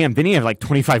 Damn, didn't he have like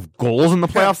 25 goals in the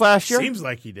playoffs last year? Seems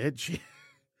like he did.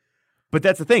 But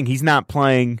that's the thing; he's not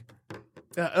playing.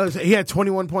 He had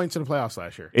 21 points in the playoffs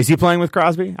last year. Is he playing with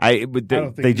Crosby?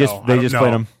 They just played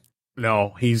him.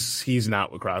 No, he's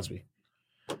not with Crosby.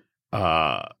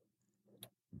 Yeah,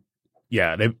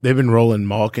 they've been rolling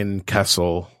Malkin,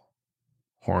 Kessel,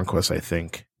 Hornquist, I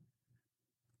think.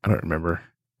 I don't remember.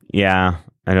 Yeah,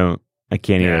 I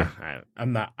can't either.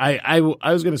 I'm not. I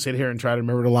was gonna sit here and try to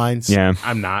remember the lines. Yeah,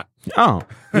 I'm not. Oh,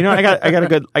 I got a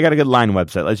good line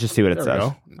website. Let's just see what it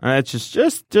says. It's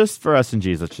just for us and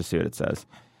G's. Let's just see what it says.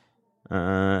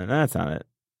 That's not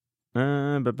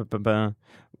it.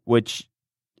 Which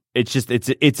it's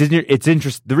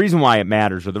interesting. The reason why it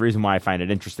matters, or the reason why I find it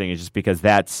interesting, is just because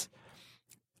that's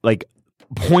like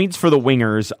points for the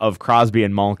wingers of Crosby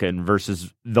and Malkin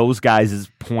versus those guys'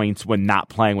 points when not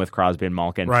playing with Crosby and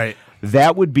Malkin. Right.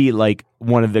 That would be like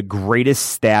one of the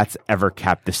greatest stats ever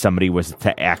kept if somebody was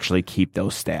to actually keep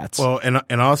those stats. Well,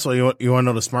 and also, you want to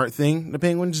know the smart thing the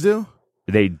Penguins do?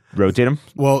 They rotate them?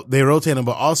 Well, they rotate them,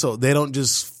 but also they don't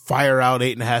just fire out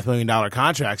 $8.5 million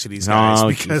contracts to these guys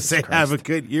because Jesus they Christ. have a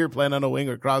good year playing on a wing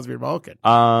or Crosby or Malkin.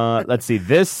 Let's see.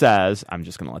 This says I'm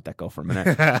just going to let that go for a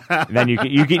minute. Then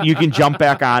you can jump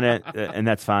back on it, and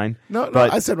that's fine. No,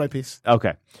 but I said my piece.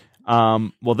 okay.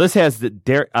 Well, this has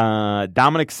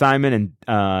Dominic Simon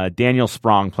and Daniel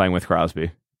Sprong playing with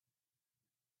Crosby.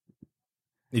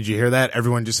 Did you hear that?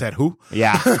 Everyone just said who?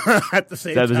 Yeah, At the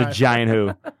same that was time. a giant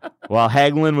who. While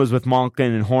Hagelin was with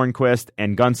Malkin and Hornquist,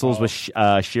 and Gunsels with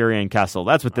Sherry and Kessel.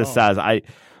 That's what this says.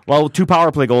 Well, 2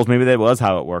 power play goals. Maybe that was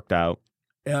how it worked out.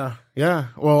 Yeah.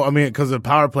 Well, I mean, because the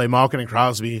power play, Malkin and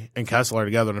Crosby and Kessel are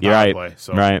together in the You're power right. play.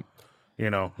 So, Right. you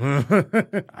know.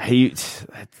 It's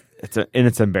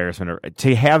embarrassment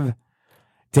to have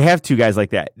 2 guys like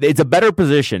that. It's a better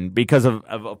position because of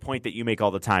a point that you make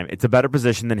all the time. It's a better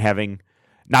position than having.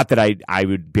 Not that I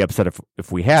would be upset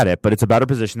if we had it, but it's a better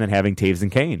position than having Taves and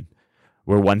Kane,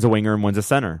 where one's a winger and one's a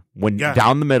center. When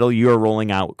down the middle, you are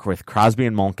rolling out with Crosby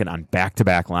and Malkin on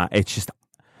back-to-back line. It's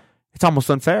almost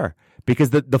unfair because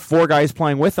the 4 guys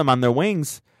playing with them on their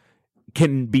wings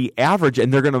can be average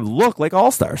and they're going to look like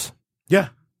all-stars. Yeah.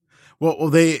 Well,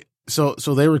 they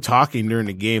were talking during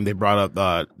the game. They brought up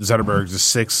Zetterberg's the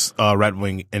 6th Red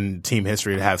Wing in team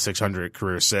history to have 600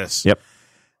 career assists. Yep.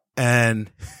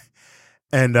 And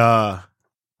Olczyk.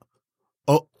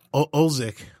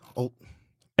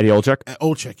 Eddie Olczyk?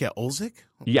 Olczyk, yeah, Olczyk?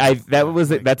 Yeah,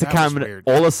 that's a common weird.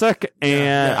 Olczyk,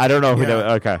 and I don't know who that.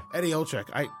 Okay. Eddie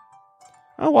Olczyk.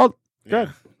 Oh well,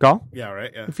 good. Call. Yeah,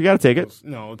 right. Yeah. If you got to take it.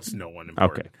 No, it's no one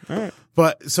important. Okay. All right.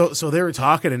 But so they were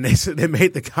talking and they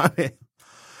made the comment.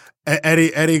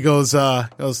 Eddie goes no,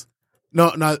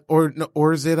 not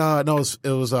or is it it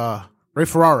was Ray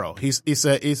Ferraro. He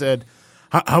said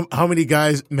how many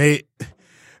guys made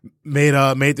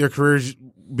their careers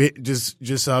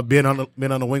been on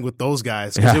the wing with those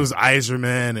guys, because it was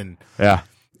Yzerman and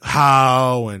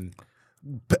Howe and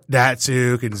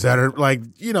Datsuk and Zetter, like,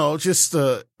 you know, just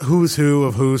the who's who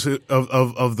of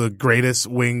the greatest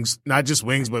wings, not just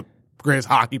wings, but greatest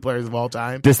hockey players of all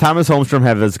time. Does Thomas Holmstrom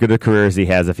have as good a career as he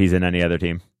has if he's in any other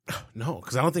team? No,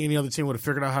 because I don't think any other team would have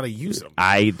figured out how to use him.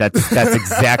 That's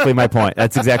exactly my point.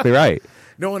 That's exactly right.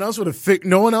 No one else would have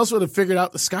figured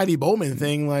out the Scotty Bowman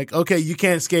thing. Like, okay, you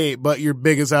can't skate, but you're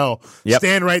big as hell. Yep.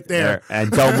 Stand right there and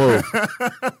don't move.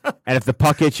 And if the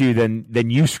puck hits you,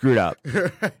 then you screwed up.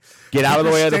 Get out of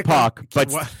the way of the puck, but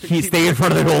stay in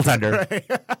front of the goaltender. Right.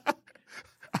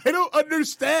 I don't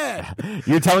understand.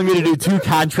 You're telling me to do 2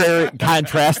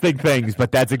 contrasting things,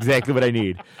 but that's exactly what I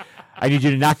need. I need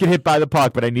you to not get hit by the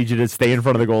puck, but I need you to stay in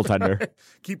front of the goaltender.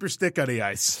 Keep your stick on the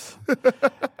ice.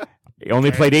 He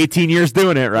only played 18 years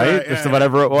doing it, right? Just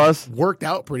whatever it was. Worked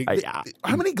out pretty good.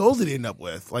 How many goals did he end up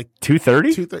with? Like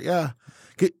 230? 230, yeah.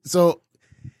 So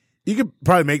you could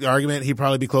probably make the argument he'd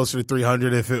probably be closer to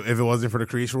 300 if it wasn't for the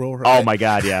crease rule. Right? Oh my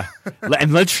God, yeah.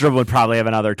 And Lidstrom would probably have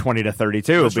another 20 to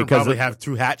 32 Lidstrom because probably have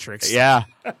 2 hat tricks. Yeah.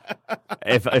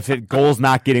 if goal's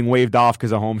not getting waved off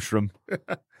because of Holmstrom.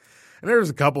 And there was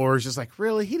a couple where it's just like,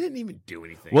 really, he didn't even do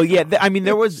anything. Well, yeah, I mean,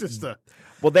 there was just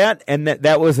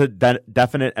that was a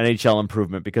definite NHL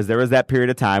improvement, because there was that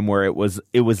period of time where it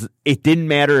didn't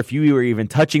matter if you were even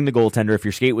touching the goaltender. If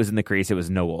your skate was in the crease, it was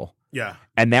no goal. Yeah.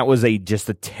 And that was just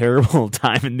a terrible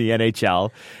time in the NHL.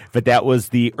 But that was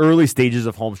the early stages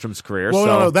of Holmstrom's career. Well,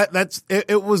 so. no, that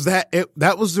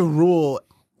was the rule,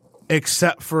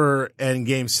 except for in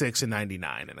Game 6 in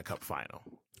 '99 in the Cup final.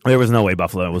 There was no way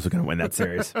Buffalo was going to win that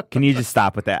series. Can you just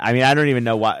stop with that? I mean, I don't even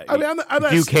know why. I mean, I'm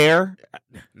not, do you care?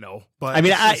 No, but I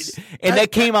mean,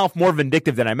 that came off more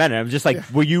vindictive than I meant it. I'm just like,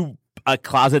 were you a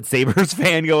closet Sabres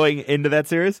fan going into that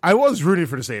series? I was rooting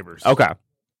for the Sabres. Okay,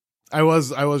 I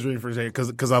was rooting for the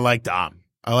Sabres because I like Dom.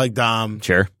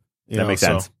 Sure, that makes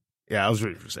sense. So, yeah, I was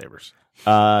rooting for the Sabres.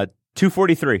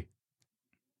 243.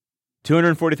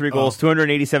 243 goals,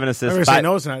 287 assists.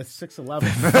 No, it's not. It's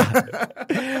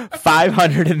 6'11".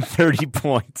 530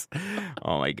 points.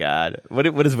 Oh my God.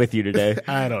 What is with you today?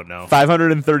 I don't know.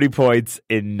 530 points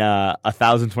in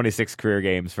 1,026 career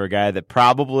games for a guy that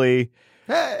probably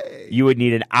you would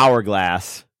need an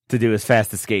hourglass to do his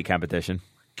fastest skate competition.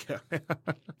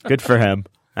 Good for him.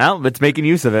 Well, it's making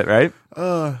use of it, right?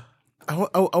 I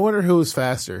wonder who was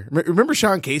faster. Remember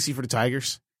Sean Casey for the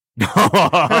Tigers? My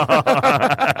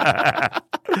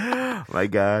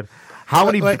God. How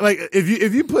many like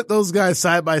if you put those guys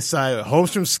side by side,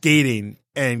 Holmstrom skating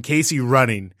and Casey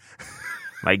running.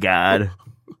 My God.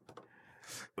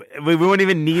 We wouldn't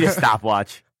even need a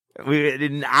stopwatch. We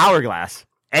need an hourglass.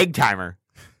 Egg timer.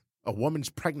 a woman's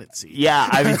pregnancy. Yeah,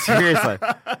 I mean, seriously.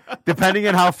 Depending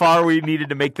on how far we needed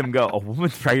to make them go, a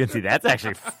woman's pregnancy, that's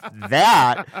actually,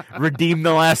 that redeemed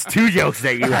the last 2 jokes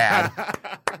that you had.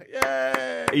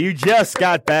 Yay! You just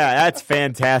got that. That's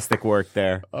fantastic work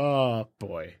there. Oh,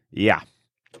 boy. Yeah.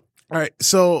 All right,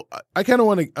 so I kind of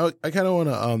want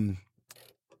to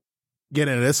get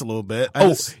into this a little bit.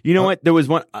 You know what? There was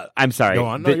one. I'm sorry. Go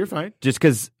on. No, you're fine. Just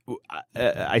because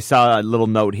I saw a little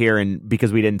note here, and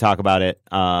because we didn't talk about it,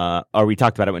 or we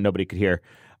talked about it when nobody could hear.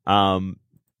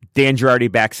 Dan Girardi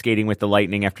back skating with the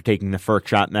Lightning after taking the Ferk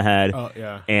shot in the head. Oh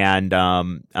yeah. And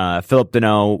Philip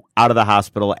Deneau out of the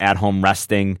hospital at home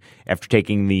resting after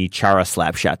taking the Chara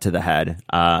slap shot to the head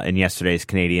in yesterday's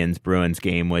Canadiens-Bruins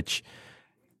game, which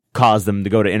caused them to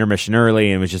go to intermission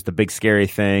early, and was just a big scary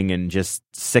thing and just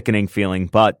sickening feeling.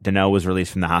 But Deneau was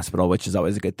released from the hospital, which is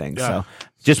always a good thing. Yeah. So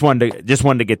just wanted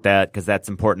to get that, because that's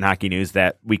important hockey news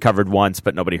that we covered once,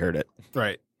 but nobody heard it.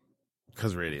 Right.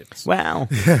 Because we're idiots. Well,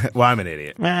 well, I'm an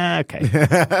idiot. Okay.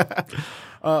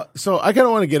 So I kind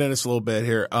of want to get into this a little bit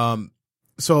here.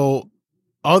 So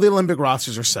all the Olympic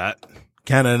rosters are set.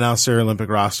 Canada announced their Olympic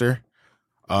roster.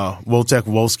 Wojtek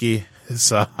Wolski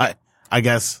is, I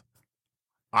guess.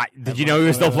 Did you know he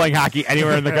was still playing hockey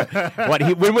anywhere in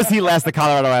the? When was he last the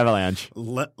Colorado Avalanche?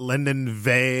 Lyndon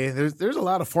Vey. There's a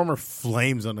lot of former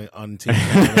Flames on team.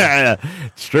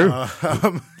 It's true.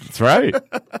 That's right.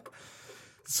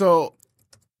 So,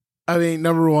 I mean,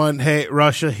 number one, hey,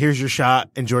 Russia, here's your shot.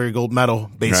 Enjoy your gold medal,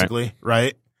 basically,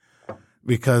 right?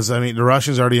 Because, I mean, the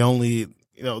Russians are the only,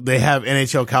 they have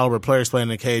NHL caliber players playing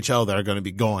in the KHL that are going to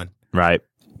be going. Right.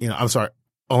 I'm sorry,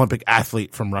 Olympic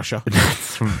athlete from Russia.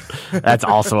 That's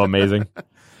also amazing.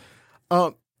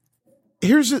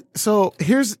 Here's what's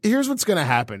going to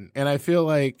happen. And I feel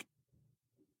like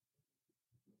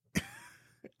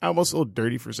I'm almost a little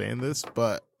dirty for saying this,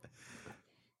 but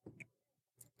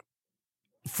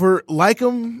for like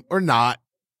him or not,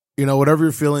 whatever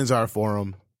your feelings are for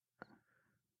him,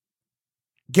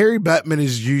 Gary Bettman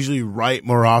is usually right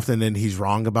more often than he's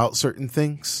wrong about certain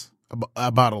things,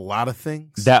 about a lot of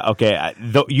things.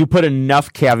 You put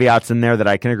enough caveats in there that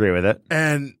I can agree with it.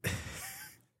 And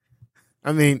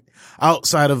I mean,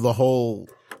 outside of the whole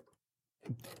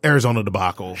Arizona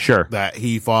debacle, sure, that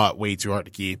he fought way too hard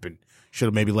to keep and should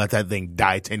have maybe let that thing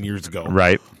die 10 years ago.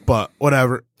 Right. But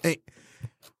whatever. Hey,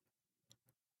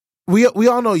 we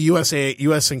all know US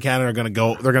and Canada are going to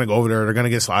go. They're going to go over there. They're going to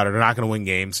get slaughtered. They're not going to win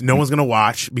games. No one's going to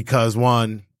watch because,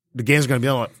 one, the games are going to be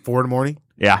on 4 in the morning.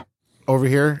 Yeah. Over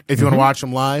here, if you want to watch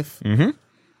them live. Mm-hmm.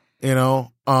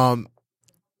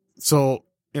 So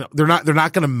they're not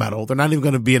going to medal. They're not even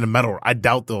going to be in a medal. I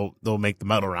doubt they'll make the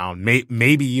medal round.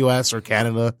 Maybe US or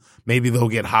Canada. Maybe they'll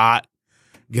get hot,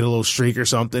 get a little streak or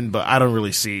something. But I don't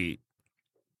really see.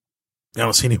 I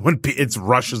don't see anyone. It's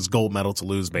Russia's gold medal to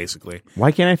lose, basically.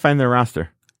 Why can't I find their roster?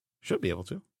 Should be able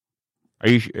to. Are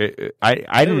you? I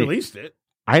didn't released it.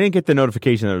 I didn't get the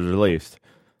notification that it was released.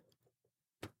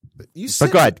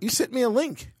 But go ahead. You sent me a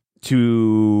link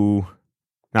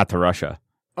not to Russia.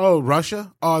 Oh,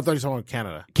 Russia? Oh, I thought you were talking about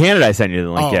Canada. Canada, I sent you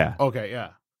the link. Oh, yeah. Okay.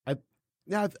 Yeah.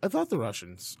 I thought the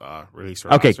Russians released.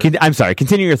 Okay. I'm sorry.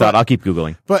 Continue your thought. I'll keep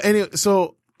Googling. But anyway,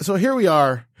 so here we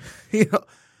are.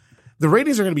 The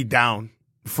ratings are going to be down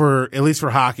at least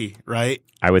for hockey, right?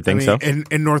 I would think so.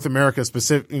 In North America,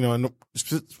 specific North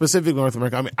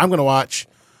America. I mean, I'm going to watch.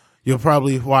 You'll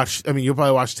probably watch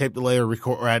tape delay or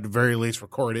record, or at the very least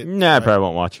record it. Nah, I probably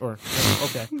won't watch.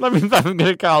 Okay. I'm going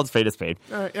to call it spade a spade.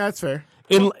 All right, yeah, that's fair.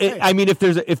 I mean, if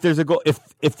there's a goal,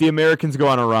 if the Americans go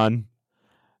on a run,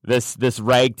 this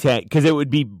ragtag, because it would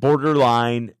be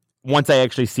borderline. Once I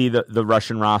actually see the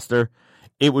Russian roster,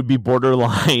 it would be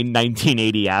borderline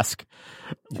 1980-esque.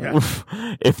 Yeah.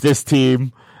 If this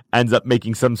team ends up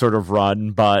making some sort of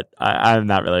run, but I'm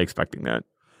not really expecting that.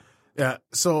 Yeah,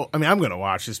 so I mean, I'm going to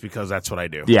watch this because that's what I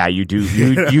do. Yeah, you do.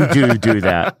 You do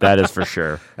that. That is for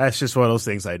sure. That's just one of those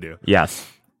things I do. Yes,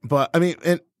 but I mean,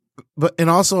 and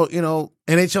also,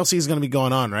 NHLC is going to be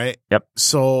going on, right? Yep.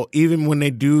 So even when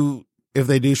if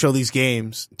they do show these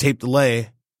games tape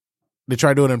delay, they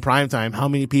try to do it in prime time. How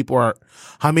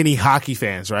many hockey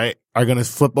fans, right, are going to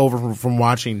flip over from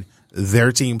watching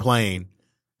their team playing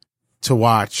to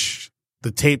watch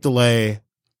the tape delay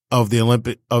of the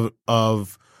Olympic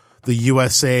of the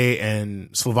USA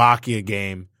and Slovakia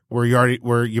game where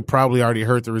you probably already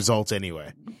heard the results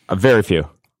anyway. Very few.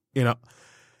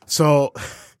 So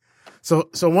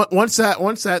once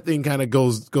that thing kind of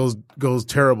goes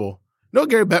terrible,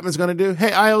 Gary Bettman's going to do, hey,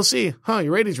 IOC,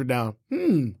 your ratings were down.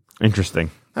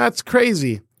 Interesting. That's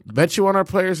crazy. Bet you want our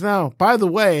players now. By the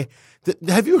way,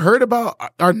 have you heard about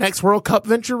our next World Cup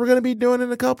venture we're going to be doing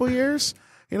in a couple years?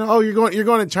 You know, you're going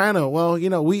to China. Well, you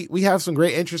know, we have some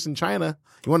great interest in China.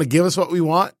 You want to give us what we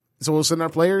want, so we'll send our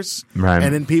players, Right.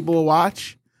 and then people will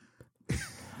watch.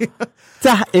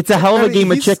 It's a hell of a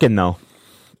game of chicken, though.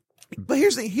 But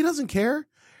here's the thing: he doesn't care.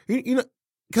 You know,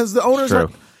 because the owners. True.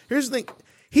 Here's the thing: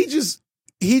 he just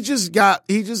got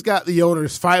the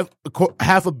owners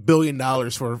 $500 million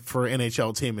for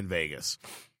NHL team in Vegas.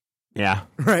 Yeah,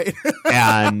 Right.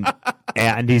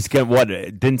 and he's got what?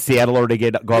 Didn't Seattle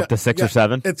already go up to 6 or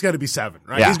 7? It's got to be 7,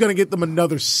 right? Yeah. He's going to get them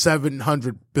another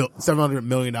 $700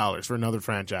 million for another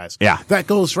franchise. Yeah. That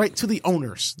goes right to the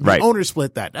owners. The Right. owners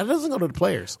split that. That doesn't go to the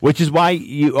players. Which is why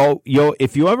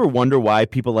if you ever wonder why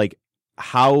people like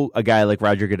how a guy like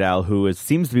Roger Goodell, who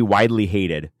seems to be widely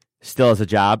hated, still has a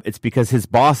job, it's because his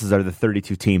bosses are the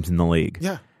 32 teams in the league.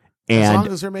 Yeah. And as long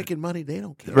as they're making money, they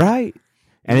don't care. right.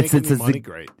 And it's money,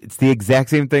 great. It's the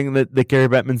exact same thing that Gary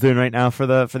Bettman's doing right now for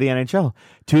the NHL.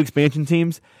 2 expansion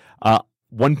teams,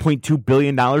 $1.2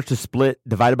 billion to split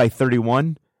divided by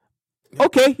 31.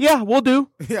 Okay, yeah, we'll do.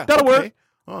 Yeah, that'll work.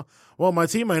 Oh, well, my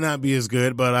team might not be as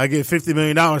good, but I get $50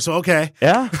 million, so okay.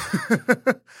 Yeah,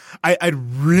 I'd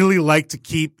really like to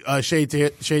keep Shea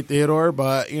Theodore,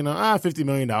 but you know, $50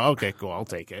 million. Okay, cool, I'll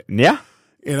take it. yeah.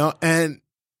 You know, and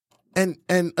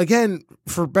again,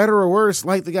 for better or worse,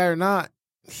 like the guy or not,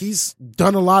 he's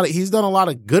done a lot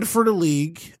of good for the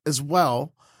league as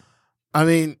well. I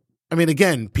mean,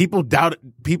 again, people doubted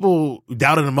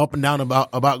him up and down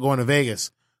about going to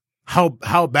Vegas.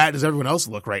 How bad does everyone else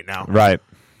look right now? Right.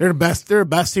 They're the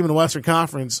best team in the Western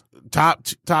Conference, top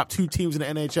 2 teams in the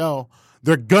NHL.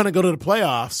 They're gonna go to the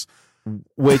playoffs.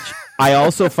 Which I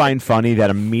also find funny that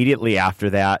immediately after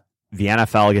that, the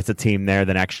NFL gets a team there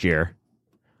the next year.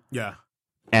 Yeah.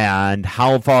 And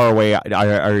how far away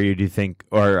are you, do you think,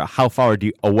 or how far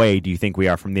away do you think we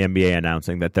are from the NBA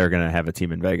announcing that they're going to have a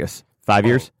team in Vegas? 5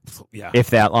 years? Yeah. If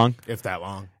that long? If that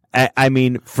long. I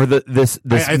mean, for this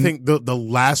I think the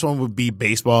last one would be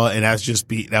baseball, and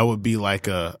that would be like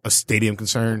a stadium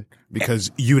concern because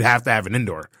you'd have to have an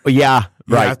indoor. Yeah,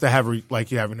 You right. have to have, like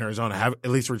you have in Arizona, have at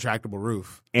least a retractable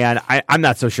roof. And I'm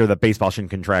not so sure that baseball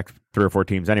shouldn't contract 3 or 4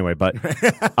 teams anyway, but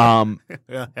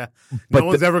Yeah. No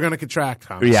one's ever going to contract,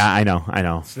 Thomas. yeah, I know.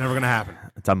 It's never going to happen.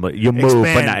 It's unbelievable. You move,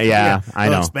 but not, I They'll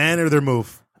know. expand or they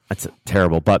move. That's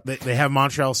terrible, but They have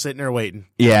Montreal sitting there waiting.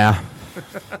 yeah.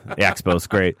 The Expos,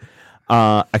 great.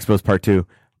 Expos Part 2.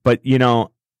 But, you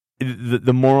know,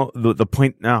 the moral, the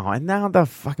point, now the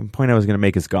fucking point I was going to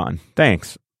make is gone.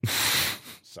 Thanks.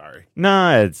 Sorry.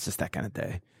 No, it's just that kind of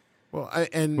day. Well,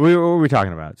 What were we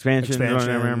talking about? Expansion.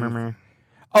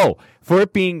 Oh, for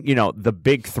it being, you know, the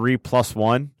big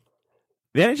 3+1,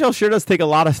 the NHL sure does take a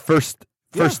lot of first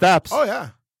steps. Oh, yeah.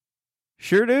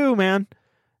 Sure do, man.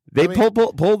 They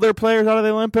pulled their players out of the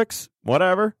Olympics.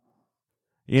 Whatever.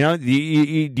 You know, do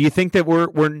you think that we're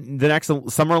the next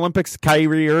Summer Olympics,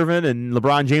 Kyrie Irving and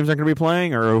LeBron James aren't going to be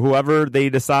playing, or whoever they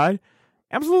decide?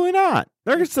 Absolutely not.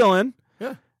 They're still in.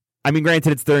 Yeah. I mean,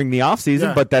 granted, it's during the off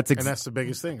season, but that's and that's the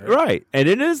biggest thing, right? right, and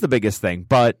it is the biggest thing.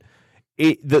 But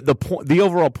the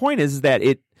overall point is that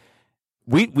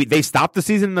they stopped the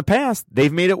season in the past.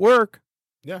 They've made it work.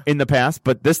 Yeah. In the past,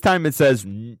 but this time it says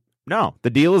no. The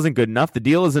deal isn't good enough. The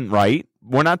deal isn't right.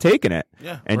 We're not taking it.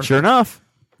 Yeah. And sure enough,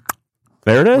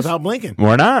 there it is. Without blinking.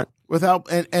 We're not.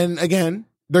 And again,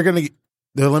 they're going to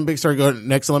the Olympics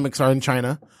next Olympics are in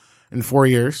China in 4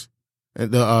 years.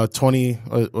 The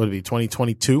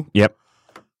 2022. Yep.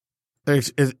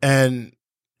 And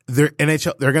they're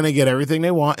NHL. They're going to get everything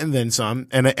they want and then some.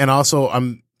 And also,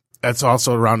 that's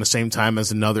also around the same time as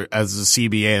the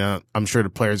CBA. And I'm sure the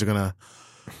players are going to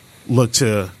look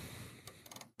to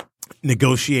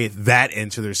negotiate that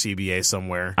into their CBA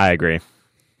somewhere. I agree.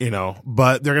 You know,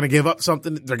 but they're going to give up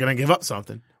something. They're going to give up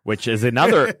something. Which is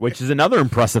another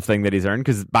impressive thing that he's earned,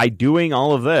 because by doing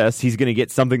all of this, he's going to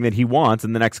get something that he wants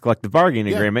in the next collective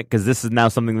bargaining agreement, because this is now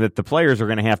something that the players are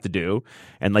going to have to do,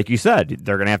 and like you said,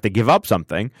 they're going to have to give up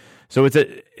something. So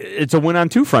it's a win on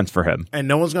 2 fronts for him. And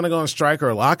no one's going to go on strike or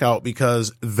a lockout,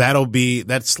 because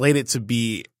that's slated to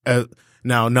be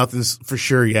now nothing's for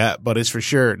sure yet, but it's for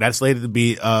sure that's slated to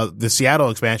be the Seattle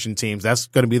expansion teams. That's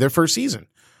going to be their first season.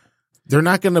 They're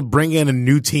not going to bring in a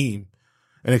new team,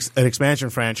 an expansion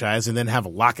franchise, and then have a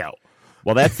lockout.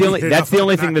 Well, that's the only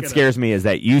thing that scares me, is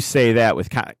that you say that with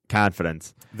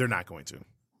confidence. They're not going to.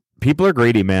 People are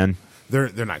greedy, man. They're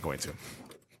not going to.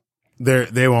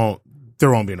 There won't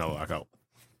be no lockout.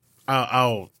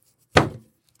 I'll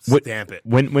stamp it.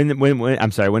 When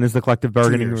I'm sorry, when is the collective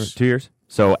bargaining? 2 years. 2 years.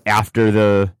 So after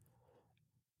the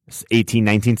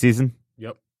 18-19 season.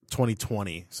 Yep.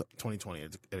 2020. So 2020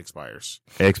 it expires.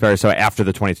 It expires. So after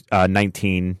the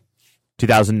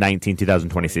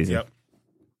 2019-2020 season. Yep.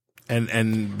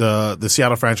 And the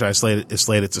Seattle franchise is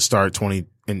slated to start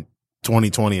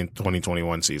 2020 and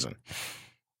 2021 season.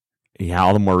 Yeah,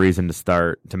 all the more reason to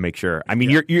start to make sure. I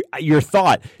mean, your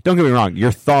thought, don't get me wrong,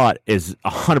 your thought is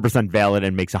 100% valid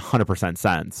and makes 100%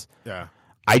 sense. Yeah.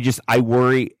 I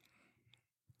worry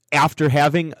after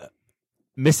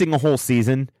missing a whole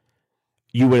season,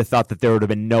 you would have thought that there would have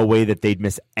been no way that they'd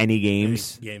miss any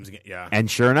games. Yeah.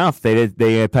 And sure enough, they did.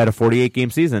 They had a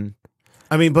 48-game season.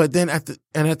 I mean, but then at the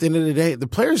end of the day, the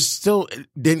players still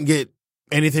didn't get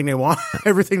anything they want,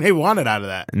 everything they wanted out of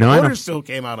that. No, the owners still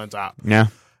came out on top. Yeah.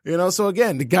 So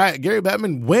again, the guy, Gary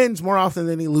Bettman, wins more often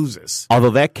than he loses. Although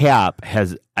that cap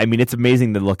it's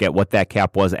amazing to look at what that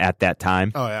cap was at that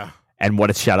time. Oh, yeah. And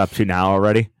what it's shot up to now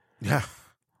already. Yeah.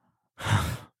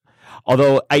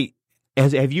 Although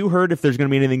have you heard if there's going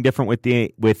to be anything different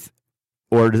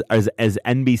or is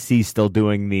NBC still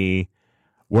doing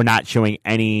we're not showing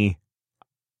any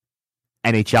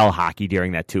NHL hockey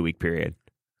during that 2-week period?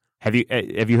 Have you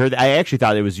heard that? I actually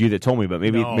thought it was you that told me, but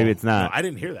maybe it's not. No, I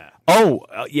didn't hear that. Oh,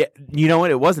 yeah. You know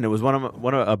what? It wasn't. It was one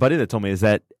of a buddy that told me is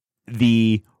that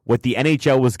what the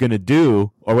NHL was going to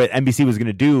do, or what NBC was going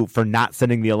to do for not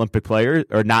sending the Olympic players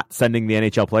or not sending the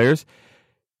NHL players,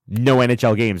 no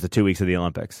NHL games the 2 weeks of the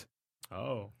Olympics.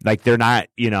 Oh, like they're not.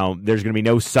 There's going to be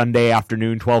no Sunday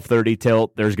afternoon 12:30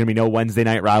 tilt. There's going to be no Wednesday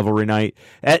night rivalry night.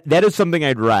 That is something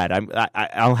I'd read.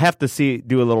 I'll have to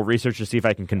do a little research to see if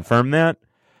I can confirm that.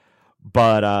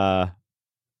 But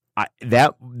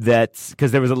that's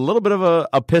because there was a little bit of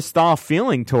a pissed off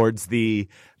feeling towards by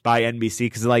NBC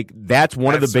because that's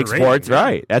one of the big sports, yeah.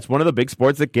 Right? That's one of the big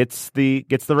sports that gets the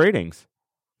ratings.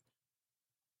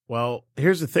 Well,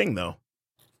 here's the thing, though.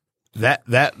 That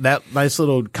nice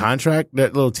little contract,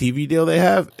 that little TV deal they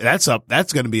have, that's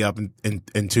going to be up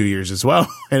in 2 years as well.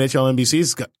 NHL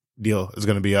NBC's deal is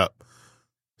going to be up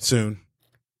soon.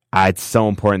 It's so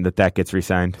important that gets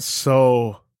re-signed.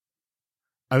 So.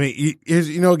 I mean,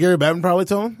 Gary Bettman probably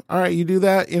told him, all right, you do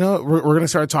that, we're going to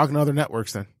start talking to other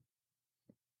networks then.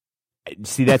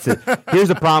 See, that's it. Here's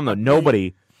the problem, though.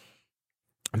 Nobody,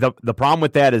 the problem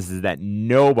with that is that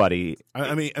nobody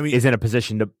is in a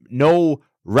position to, no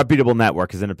reputable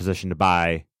network is in a position to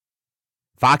buy.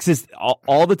 Fox is,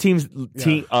 all the teams,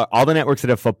 all the networks that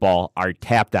have football are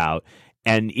tapped out,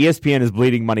 and ESPN is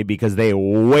bleeding money because they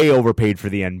way overpaid for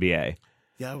the NBA.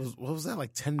 Yeah, what was that,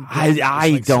 like 10?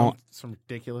 I don't. Some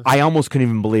ridiculous. I almost couldn't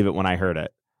even believe it when I heard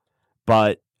it.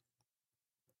 But,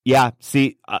 yeah,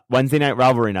 see, Wednesday night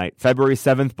rivalry night, February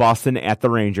 7th, Boston at the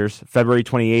Rangers. February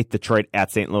 28th, Detroit at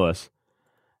St. Louis.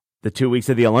 The 2 weeks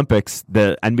of the Olympics,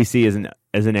 the NBC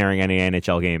isn't airing any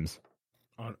NHL games.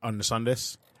 On the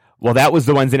Sundays? Well, that was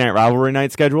the Wednesday night rivalry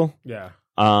night schedule. Yeah.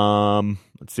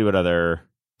 Let's see what other.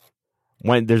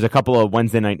 There's a couple of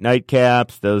Wednesday night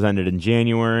nightcaps. Those ended in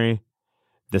January.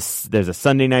 There's a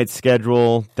Sunday night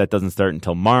schedule that doesn't start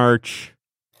until March.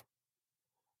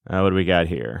 What do we got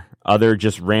here? Other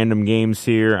just random games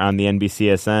here on the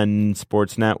NBCSN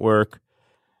Sports Network.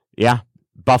 Yeah,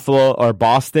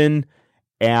 Boston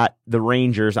at the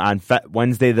Rangers on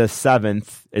Wednesday the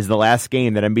 7th is the last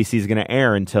game that NBC is going to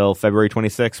air until February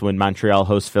 26th when Montreal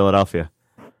hosts Philadelphia.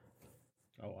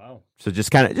 So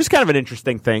just kind of an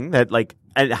interesting thing that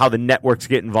and how the networks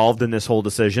get involved in this whole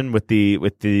decision with the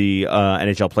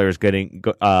NHL players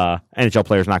NHL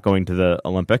players not going to the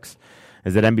Olympics,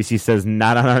 is that NBC says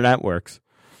not on our networks.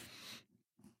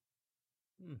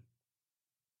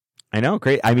 I know,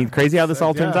 crazy how this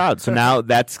all turns out. So now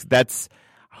that's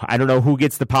I don't know who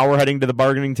gets the power heading to the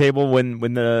bargaining table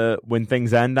when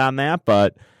things end on that,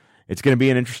 but it's going to be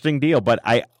an interesting deal. But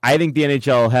I think the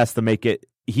NHL has to make it.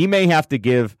 He may have to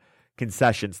give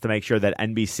concessions to make sure that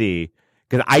NBC,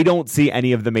 because I don't see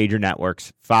any of the major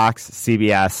networks, Fox,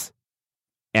 CBS,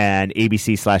 and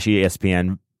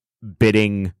ABC/ESPN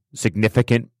bidding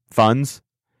significant funds.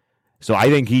 So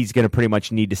I think he's going to pretty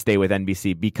much need to stay with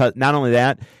NBC because not only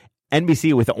that,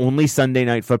 NBC with only Sunday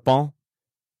night football,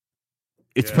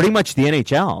 it's pretty much the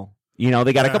NHL.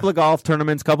 They got a couple of golf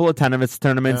tournaments, couple of tennis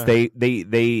tournaments. Yeah.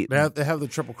 They have the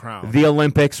Triple Crown. The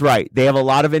Olympics, right. They have a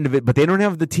lot of but they don't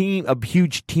have a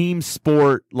huge team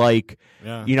sport they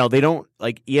don't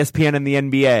like ESPN and the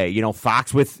NBA,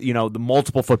 Fox with, the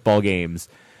multiple football games.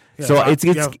 Yeah, so it's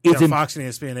Fox and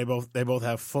ESPN. They both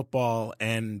have football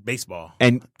and baseball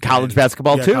and college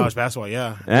basketball too. College basketball,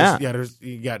 yeah.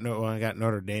 You got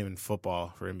Notre Dame in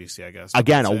football for NBC, I guess.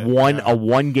 Again, a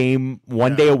one game,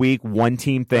 one day a week, one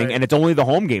team thing, right. And it's only the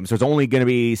home game, so it's only going to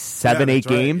be 7-8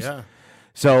 games. Right, yeah.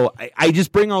 So I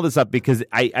just bring all this up because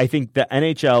I think the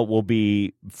NHL will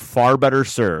be far better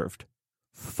served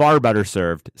far better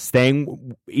served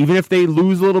staying, even if they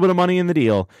lose a little bit of money in the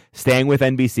deal, staying with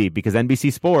NBC, because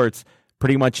NBC Sports,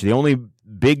 pretty much the only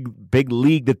big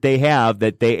league that they have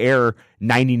that they air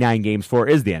 99 games for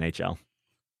is the NHL.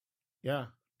 Yeah.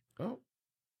 Oh.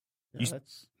 Yeah,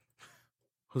 that's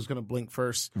who's going to blink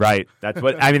first. Right. That's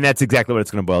what I mean. That's exactly what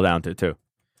it's going to boil down to too.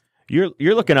 You're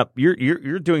looking up.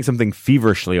 You're doing something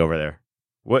feverishly over there.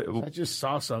 What? I just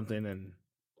saw something and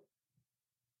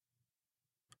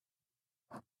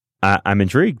I'm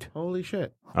intrigued. holy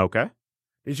shit! Okay.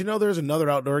 Did you know there's another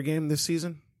outdoor game this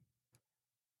season?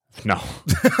 No.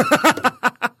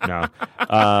 No.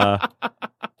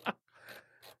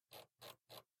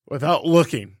 Without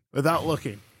looking.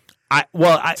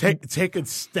 Take a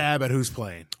stab at who's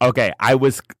playing. Okay. I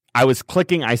was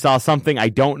clicking. I saw something. I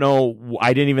don't know.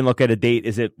 I didn't even look at a date.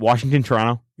 Is it Washington,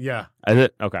 Toronto? Yeah. Is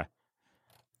it? Okay.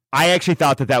 I actually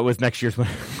thought that was next year's like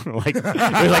it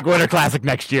was like Winter Classic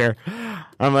next year.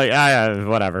 I'm like, yeah,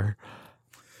 whatever.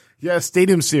 Yeah,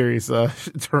 Stadium Series,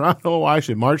 Toronto,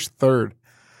 Washington, March 3rd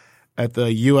at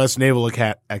the U.S. Naval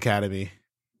Academy.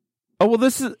 Oh well,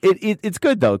 this is it's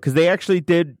good though, because they actually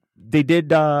did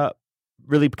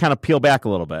really kind of peel back a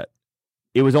little bit.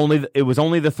 It was only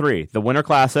the three: the Winter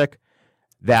Classic,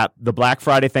 the Black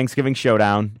Friday Thanksgiving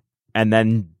Showdown, and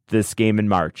then this game in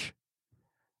March.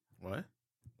 What?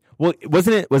 Well, was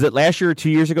it last year or 2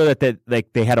 years ago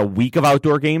that they had a week of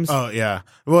outdoor games? Oh yeah.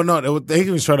 Well, no, the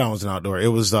Thanksgiving Showdown was an outdoor. It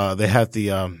was they had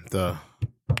the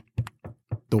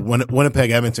Winnipeg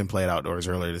Edmonton played outdoors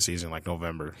earlier this season, like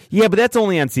November. Yeah, but that's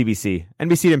only on CBC.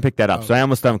 NBC didn't pick that up, so I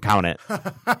almost don't count it.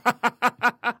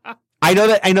 I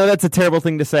know that's a terrible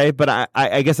thing to say, but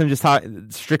I guess I'm just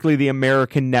strictly the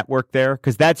American network there,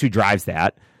 because that's who drives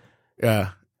that.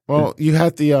 Yeah. Well, you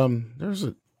had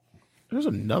there's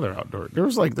another outdoor.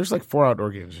 There's like 4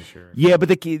 outdoor games this year. Yeah, but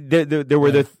there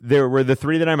were the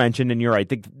 3 that I mentioned, and you're right.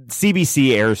 The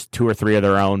CBC airs 2 or 3 of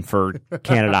their own for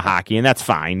Canada hockey, and that's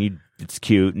fine. It's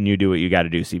cute, and you do what you got to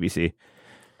do, CBC.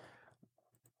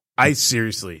 I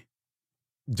seriously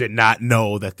did not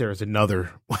know that there was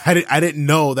another. I didn't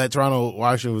know that Toronto,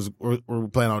 Washington were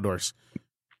playing outdoors.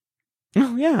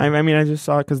 Oh yeah, I mean, I just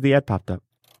saw it because the ad popped up.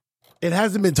 It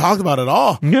hasn't been talked about at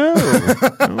all. No.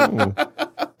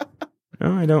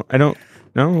 No, I don't.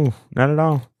 No, not at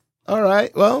all. All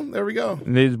right. Well, there we go.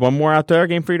 There's one more outdoor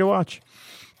game for you to watch.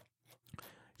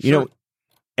 You know,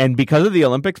 and because of the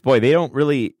Olympics, boy, they don't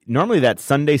really, normally that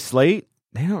Sunday slate,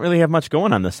 they don't really have much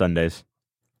going on the Sundays.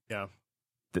 Yeah.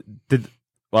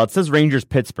 Well, it says Rangers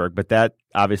Pittsburgh, but that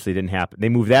obviously didn't happen. They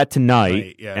moved that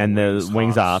tonight, and the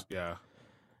Wings off. Yeah.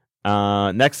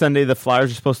 Next Sunday, the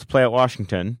Flyers are supposed to play at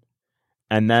Washington.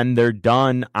 And then they're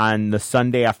done on the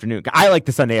Sunday afternoon. I like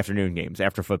the Sunday afternoon games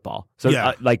after football. So,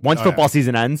 once football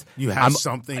season ends, you have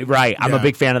something. Right. I'm a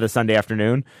big fan of the Sunday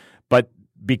afternoon. But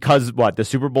because, the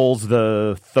Super Bowl's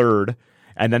the 3rd,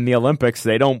 and then the Olympics,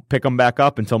 they don't pick them back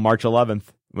up until March 11th.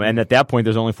 And at that point,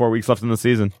 there's only 4 weeks left in the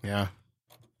season. Yeah.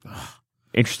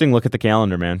 Interesting look at the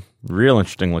calendar, man. Real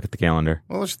interesting look at the calendar.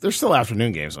 Well, there's still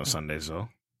afternoon games on Sundays, though.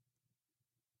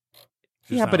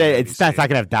 Yeah, but it's not going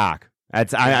to have Doc.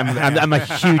 I'm a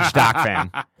huge Doc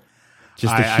fan.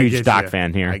 Just a huge Doc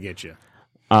fan here. I get you.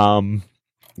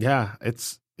 Yeah,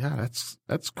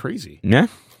 that's crazy. Yeah.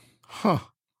 Huh.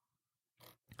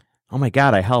 Oh my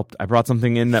God, I helped. I brought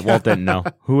something in that Walt didn't know.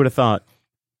 Who would have thought?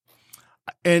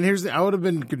 And I would have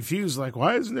been confused. Like,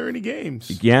 why isn't there any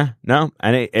games? Yeah, no,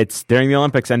 and it's during the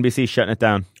Olympics. NBC shutting it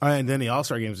down. And then the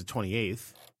All-Star game's the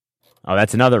 28th. Oh,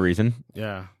 that's another reason.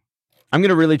 Yeah. I'm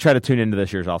gonna really try to tune into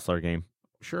this year's All-Star game.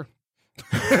 Sure.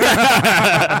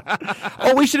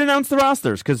 Oh, we should announce the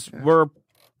rosters because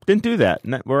didn't do that.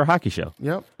 We're a hockey show.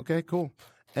 Yep. Okay. Cool.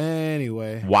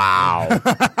 Anyway. Wow.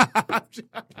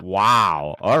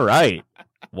 Wow. All right.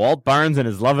 Walt Barnes and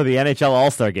his love of the NHL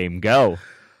All-Star Game. Go.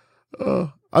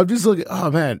 I'm just looking.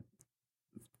 Oh man.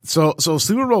 So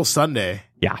Super Bowl Sunday.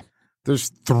 Yeah. There's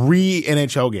 3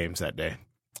 NHL games that day.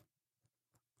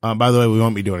 By the way, we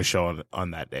won't be doing a show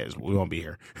on that day. We won't be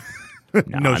here.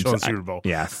 No show on Super Bowl.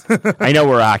 Yes. I know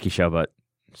we're a hockey show, but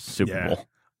Super Bowl.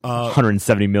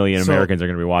 170 million Americans are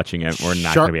going to be watching it. We're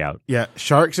not going to be out. Yeah.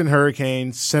 Sharks and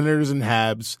Hurricanes, Senators and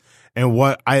Habs, and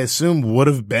what I assume would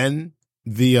have been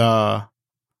the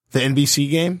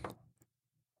NBC game,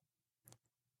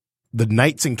 the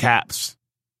Knights and Caps.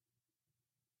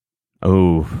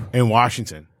 Oh. In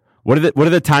Washington. What are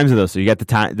the times of those? So you got the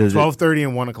time 12:30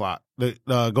 and 1 o'clock.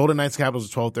 The Golden Knights Capitals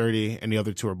is 12:30, and the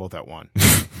other 2 are both at 1.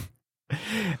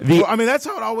 I mean, that's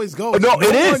how it always goes. No,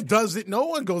 it is. One does it. No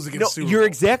one goes against Super Bowl. You're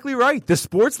exactly right. The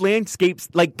sports landscapes,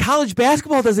 like college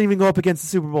basketball, doesn't even go up against the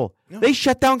Super Bowl. No. They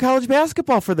shut down college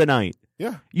basketball for the night.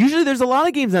 Yeah. Usually there's a lot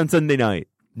of games on Sunday night.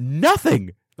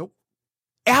 Nothing. Nope.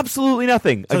 Absolutely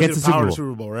nothing Tells against you the the power Super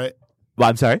of Bowl. the Super Bowl, right? Well,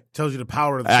 I'm sorry? Tells you the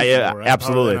power of the Super yeah, Bowl, right?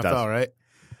 absolutely The power of the it NFL,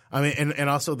 does. right? I mean, and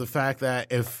also the fact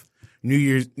that if New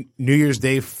Year's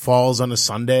Day falls on a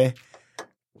Sunday,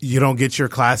 you don't get your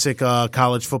classic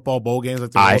college football bowl games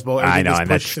like the Rose Bowl. I know, gets and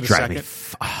that pushed to the drives me,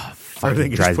 second. fucking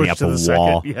gets drives me pushed up to a the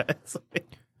wall. second. Yeah, it's like,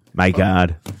 My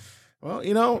God. well,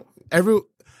 you know,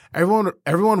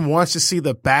 everyone wants to see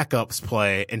the backups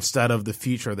play instead of the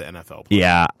future of the NFL play.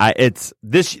 Yeah, it's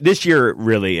this year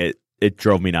really it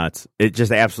drove me nuts. It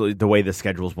just absolutely the way the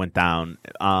schedules went down.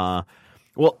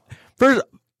 Well, first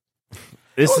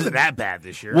It wasn't that bad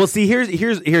this year. Well, see, here's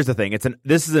the thing.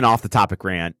 This is an off the topic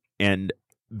rant,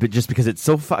 but just because it's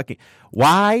so fucking.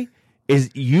 Why is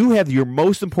you have your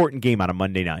most important game on a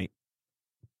Monday night?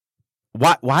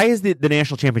 Why is the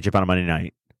national championship on a Monday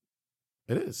night?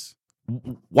 It is.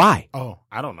 Why? Oh,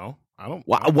 I don't know.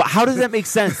 How does that make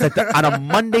sense that on a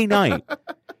Monday night,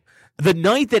 the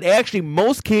night that actually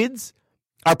most kids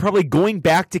are probably going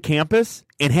back to campus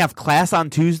and have class on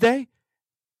Tuesday,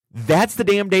 that's the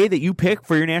damn day that you pick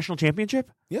for your national championship?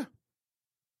 Yeah.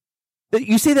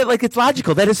 You say that like it's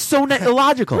logical. That is so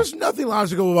illogical. There's nothing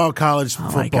logical about college my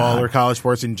football God. or college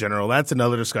sports in general. That's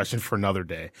another discussion for another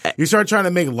day. You start trying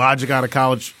to make logic out of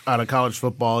college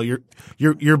football,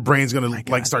 your brain's gonna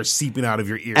like start seeping out of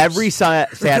your ears. Every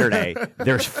Saturday,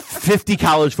 there's 50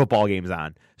 college football games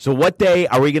on. So what day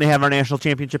are we going to have our national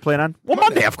championship played on? Well,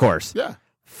 Monday, of course. Yeah.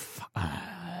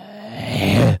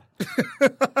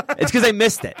 It's because I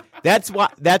missed it. That's why.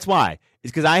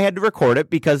 It's because I had to record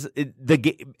it because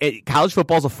college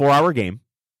football is a 4-hour game.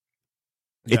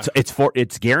 Yeah.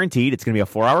 It's guaranteed. It's going to be a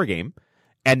 4-hour game,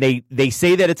 and they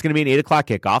say that it's going to be an 8:00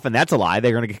 kickoff, and that's a lie.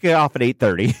 They're going to kick it off at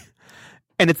 8:30,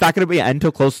 and it's not going to be end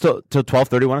until close to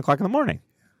 12:30, 1 o'clock in the morning.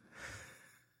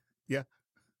 Yeah.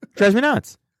 Drives me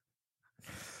nuts.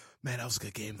 Man, that was a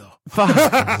good game though.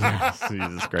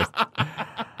 Jesus Christ.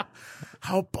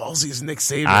 How ballsy is Nick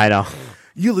Saban? I know.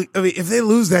 If they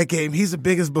lose that game, he's the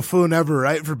biggest buffoon ever,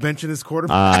 right? For benching his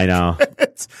quarterback. I know.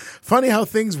 It's funny how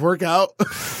things work out.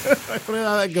 Funny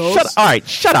how that goes. All right,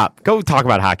 shut up. Go talk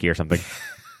about hockey or something.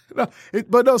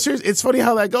 No, seriously, it's funny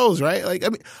how that goes, right? Like, I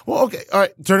mean, well, okay, all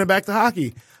right, turn it back to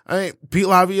hockey. I mean, Pete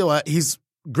Laviolette, he's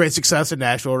great success in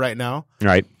Nashville right now.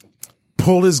 Right.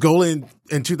 Pulled his goalie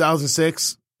in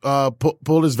 2006,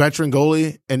 pulled his veteran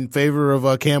goalie in favor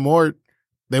of Cam Ward.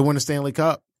 They won the Stanley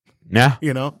Cup. Yeah.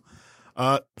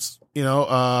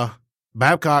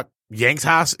 Babcock yanks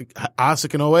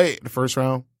Osik in 08, the first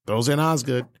round, throws in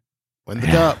Osgood, win the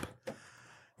cup.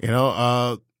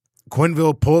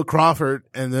 Quenneville pulled Crawford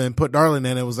and then put Darling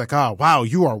in. It was like, oh, wow,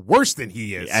 you are worse than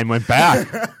he is. And went back.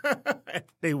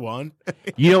 They won.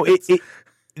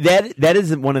 That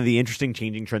is one of the interesting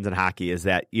changing trends in hockey is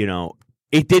that,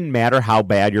 it didn't matter how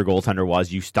bad your goaltender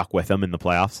was, you stuck with him in the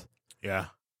playoffs. Yeah.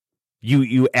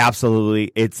 You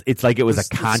absolutely, it's like it was a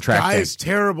contract This guy thing. is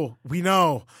terrible. We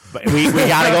know. But we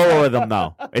got to go with them,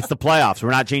 though. It's the playoffs. We're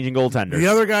not changing goaltenders. The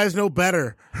other guys know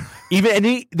better.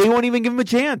 They won't even give him a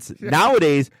chance. Yeah.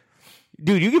 Nowadays,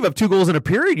 dude, you give up 2 goals in a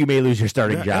period, you may lose your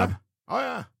starting job. Yeah. Oh,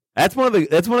 yeah. That's one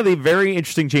of the very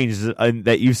interesting changes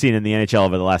that you've seen in the NHL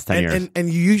over the last 10 years. And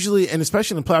you usually, and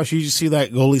especially in the playoffs, you usually see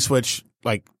that goalie switch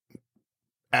like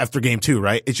after game 2,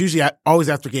 right? It's usually always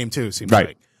after game 2, it seems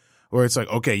like. Where it's like,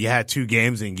 okay, you had 2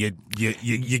 games and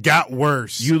you got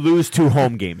worse. You lose 2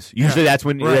 home games. Usually that's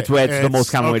when that's the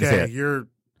most common way to say it.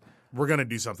 We're gonna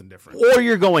do something different. Or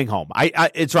you're going home.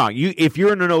 It's wrong. If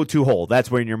you're in an 0-2 hole,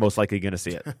 that's when you're most likely going to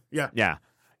see it. Yeah.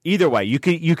 Either way, you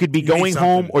could be going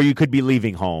home or you could be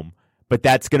leaving home. But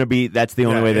that's the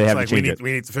only way they have to change it.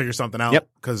 We need to figure something out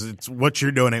because it's what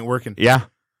you're doing ain't working. Yeah,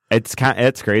 it's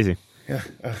crazy. Yeah,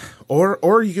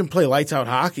 or you can play lights out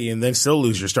hockey and then still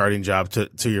lose your starting job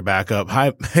to your backup.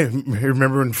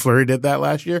 Remember when Fleury did that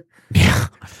last year? Yeah,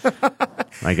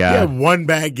 my God, he had one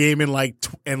bad game in like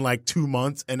 2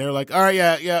 months, and they're like, all right,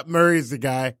 yeah, Murray's the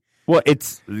guy. Well,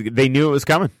 they knew it was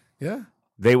coming. Yeah,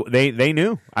 they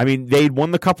knew. I mean, they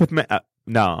won the cup with no.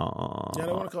 Yeah,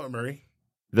 they won a cup with Murray.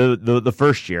 The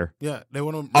first year. Yeah, they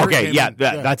won. Okay,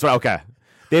 that's right. Okay,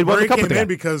 they won the cup with him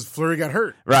because Fleury got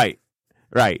hurt.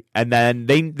 Right, and then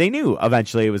they knew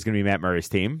eventually it was going to be Matt Murray's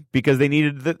team because they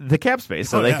needed the cap space,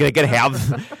 so they could have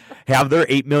their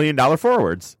 $8 million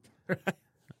forwards.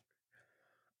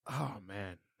 Oh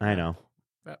man, I know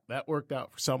that worked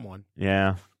out for someone.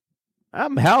 Yeah,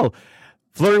 hell,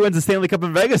 Fleury wins the Stanley Cup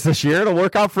in Vegas this year. It'll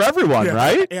work out for everyone,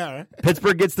 right? Yeah. Right.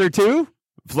 Pittsburgh gets there too.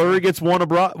 Fleury gets one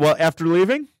abroad. Well, after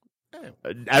leaving,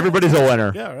 everybody's a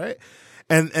winner. Yeah, right.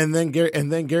 And then Gary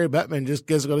Bettman just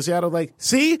gets to go to Seattle. Like,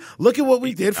 see, look at what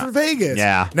we did for Vegas.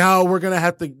 Yeah. Now we're gonna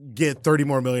have to get $30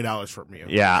 more million from you.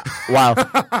 Yeah. Wow.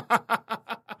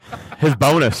 His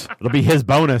bonus. It'll be his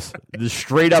bonus. Just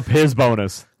straight up his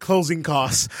bonus. Closing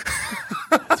costs.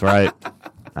 That's right.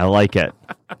 I like it.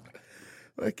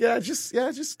 Like,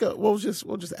 just go. We'll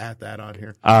just add that on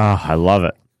here. Oh, I love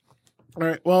it. All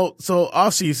right. Well, so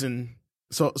off season.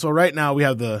 So right now we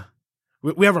have our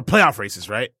playoff races,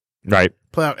 right? Right.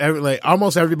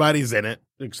 Almost everybody's in it,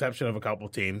 with the exception of a couple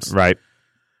teams. Right.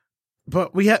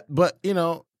 But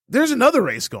there's another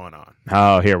race going on.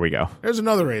 Oh, here we go. There's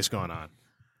another race going on.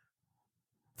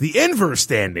 The inverse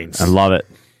standings. I love it.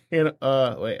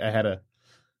 Wait, I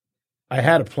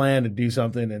had a plan to do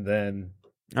something, and then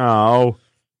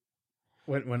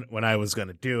when I was going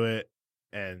to do it,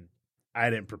 and I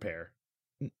didn't prepare.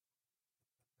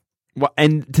 Well,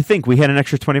 and to think we had an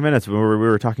extra 20 minutes where we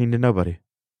were talking to nobody.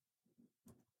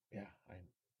 Yeah.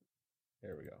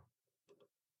 There we go.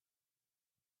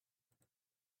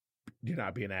 Do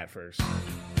not be an ad first.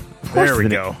 There we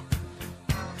go.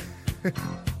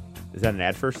 Is that an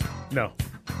ad first? No.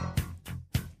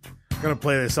 I'm going to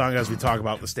play this song as we talk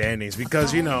about the standings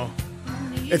because,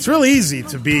 it's really easy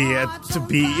to be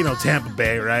Tampa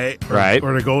Bay, right? Right.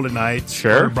 Or the Golden Knights.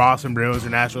 Sure. Or the Boston Bruins or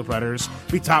Nashville Predators.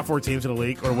 Be top 4 teams in the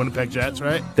league or Winnipeg Jets,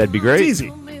 right? That'd be great. It's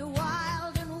easy.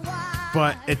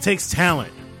 But it takes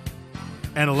talent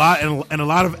and a lot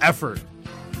of effort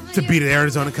to beat the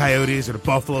Arizona Coyotes or the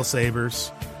Buffalo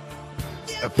Sabres.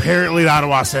 Apparently the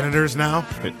Ottawa Senators now.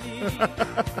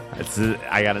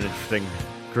 I got an interesting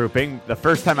grouping. The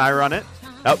first time I run it.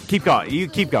 Oh, keep going. You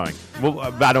keep going. Well,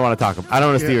 I don't want to talk. I don't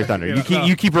want to steal your thunder. You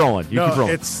keep rolling. You keep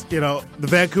rolling. It's the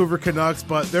Vancouver Canucks,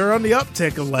 but they're on the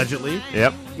uptick allegedly.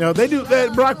 Yep. They do.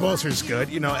 Brock Boeser's good.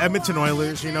 Edmonton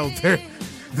Oilers.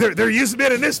 They're used to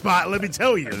being in this spot. Let me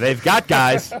tell you, they've got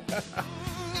guys. All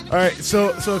right.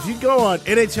 So if you go on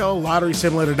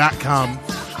NHLLotterySimulator.com,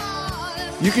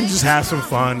 you can just have some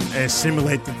fun and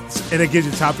simulate and it gives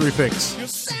you top 3 picks.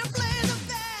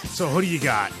 So who do you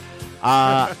got?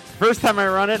 First time I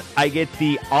run it, I get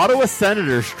the Ottawa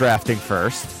Senators drafting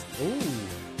first. Ooh.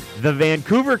 The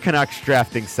Vancouver Canucks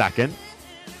drafting second.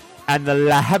 And the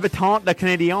La Habitante de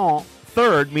Canadien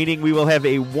third, meaning we will have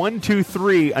a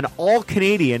 1-2-3, an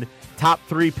all-Canadian top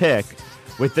 3 pick,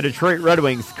 with the Detroit Red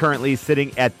Wings currently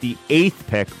sitting at the 8th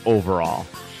pick overall.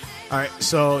 All right,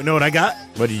 so you know what I got?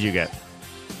 What did you get?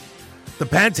 The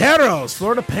Panteros,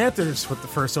 Florida Panthers with the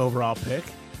first overall pick.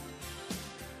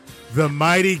 The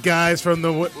mighty guys from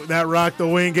that rock the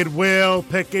winged wheel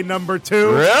picking number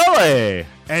 2. Really?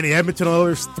 And the Edmonton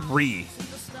Oilers 3.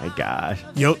 My gosh.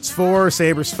 Yotes 4,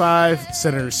 Sabres 5,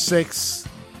 Senators 6,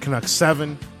 Canucks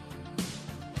 7.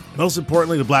 Most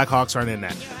importantly, the Blackhawks aren't in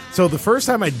that. So the first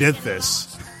time I did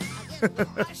this.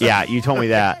 Yeah, you told me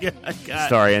that yeah,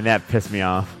 story, and that pissed me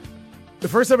off. The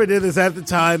first time I did this, at the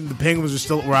time, the Penguins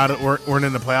weren't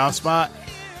in the playoff spot.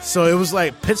 So it was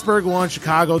like Pittsburgh 1,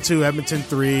 Chicago 2, Edmonton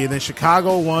 3, and then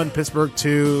Chicago 1, Pittsburgh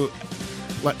 2.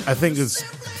 I think it's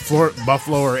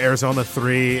Buffalo or Arizona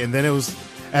 3, and then it was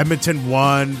Edmonton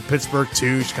 1, Pittsburgh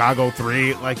 2, Chicago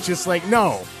 3.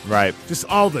 No. Right. Just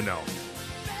all the no.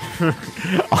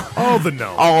 All the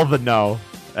no. All the no.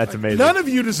 That's amazing. None of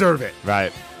you deserve it.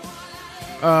 Right.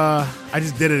 I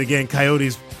just did it again.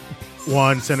 Coyotes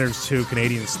 1, Senators 2,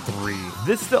 Canadians 3.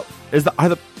 This still is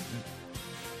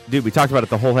dude, we talked about it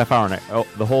the whole half hour,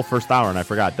 the whole first hour, and I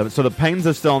forgot. So the Penguins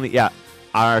are still in the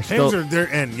Penguins are they're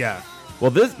in, yeah.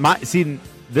 Well, the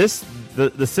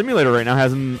simulator right now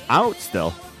has them out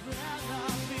still.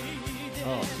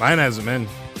 Oh, mine has them in.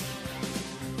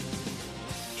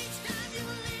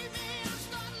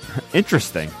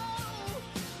 Interesting.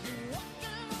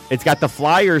 It's got the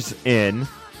Flyers in,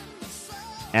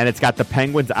 and it's got the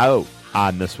Penguins out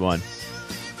on this one.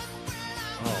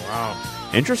 Oh wow!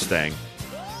 Interesting.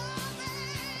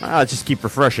 Let's just keep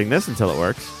refreshing this until it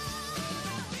works.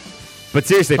 But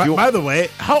seriously, by the way,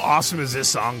 how awesome is this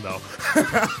song, though?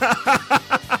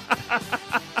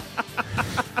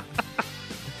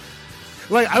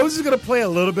 I was just gonna play a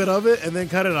little bit of it and then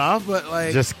cut it off, but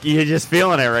you're just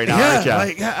feeling it right now, aren't you?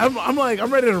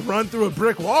 I'm ready to run through a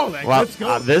brick wall. Let's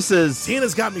go.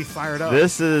 Tina's got me fired up.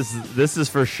 This is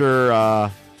for sure.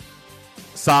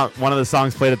 One of the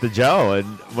songs played at the Joe, and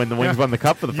when the Wings won the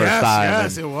Cup for the first time.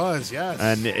 Yes, it was. Yes,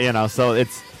 and so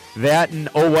it's that and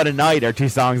 "Oh What a Night" are 2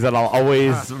 songs that I'll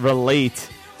always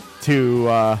relate to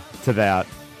that.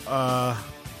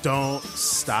 Don't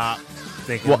stop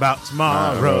thinking about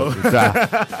tomorrow.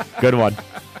 Good one.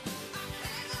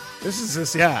 This is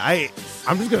just I'm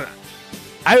just gonna.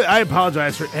 I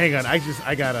apologize for. Hang on. I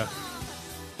gotta.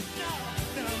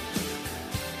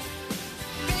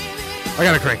 I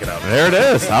gotta crank it up. There it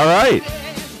is. All right.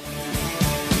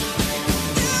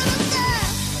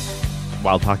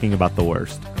 While talking about the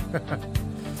worst.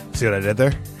 See what I did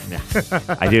there? Yeah,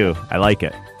 I do. I like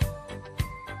it.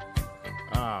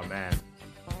 Oh man.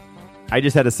 I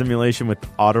just had a simulation with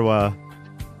Ottawa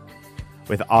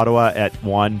at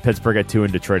 1, Pittsburgh at 2,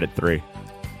 and Detroit at 3.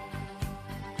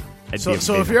 So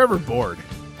if you're ever bored,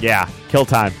 yeah, kill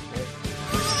time.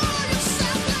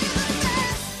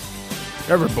 if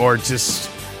you're ever bored,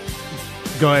 just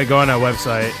go on that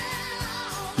website.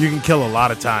 You can kill a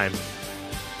lot of time.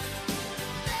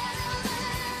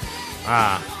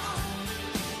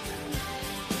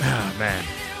 Man.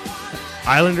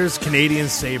 Islanders,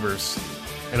 Canadians, Sabres,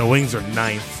 and the Wings are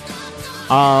 9th.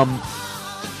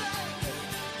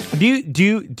 Do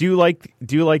you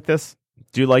like this?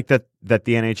 Do you like that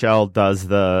the NHL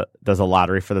does a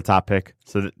lottery for the top pick?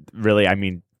 So that really, I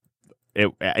mean,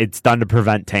 it's done to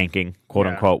prevent tanking, quote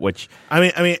unquote. Which I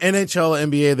mean, NHL,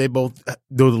 NBA, they both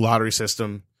do the lottery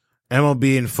system.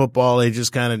 MLB and football, they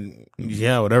just kind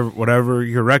of whatever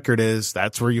your record is,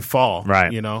 that's where you fall,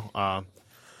 right? You know,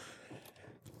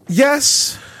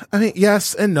 yes, I mean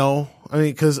yes and no. I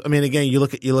mean, because again, you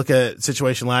look at the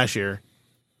situation last year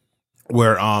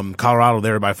where Colorado,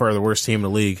 they were by far the worst team in the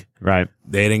league. Right.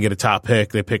 They didn't get a top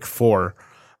pick. They picked 4.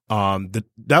 The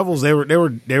Devils, they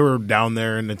were down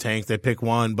there in the tank. They picked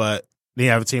 1, but they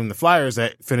have a team, the Flyers,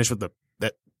 that finished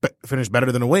finished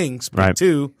better than the Wings. Right.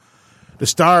 2. The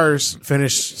Stars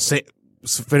finished.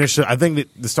 I think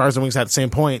the Stars and Wings had the same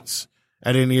points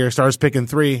at the end of the year. Stars picking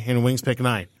 3 and the Wings pick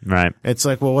 9. Right. It's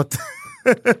like, well, what?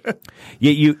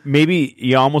 Yeah,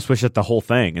 you almost wish that the whole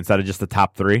thing instead of just the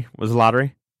top 3 was a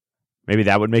lottery. Maybe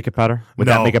that would make it better. Would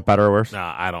that make it better or worse? No,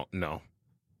 I don't know.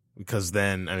 Because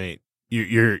then, I mean,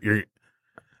 you're.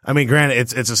 I mean, granted,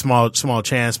 it's a small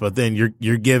chance, but then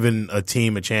you're giving a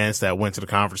team a chance that went to the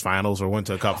conference finals or went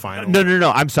to a cup final. No.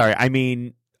 I'm sorry. I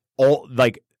mean, all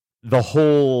like the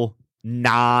whole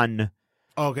non-playoff.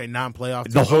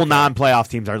 The whole non-playoff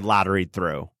teams are lotteried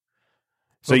through.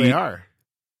 So they are.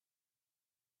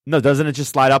 No, doesn't it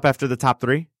just slide up after the top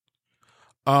 3?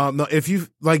 No, if you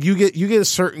you get a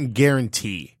certain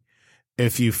guarantee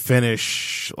if you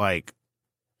finish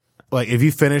if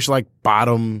you finish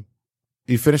bottom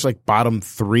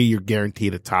 3, you're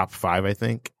guaranteed a top 5, I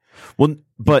think. Well,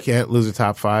 but you can't lose a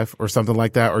top 5 or something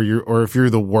like that, or if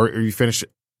you're the worst, or you finish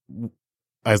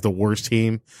as the worst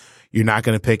team, you're not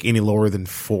going to pick any lower than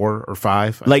 4 or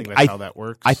 5. I think that's how that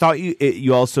works. I thought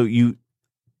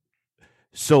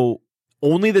so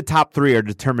only the top 3 are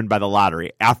determined by the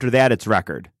lottery. After that, it's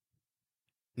record.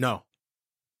 No,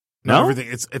 everything.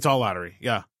 It's all lottery.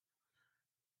 Yeah,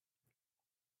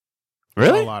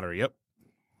 really? All lottery. Yep.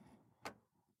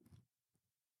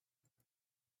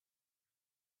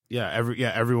 Yeah,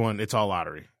 everyone. It's all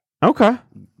lottery. Okay.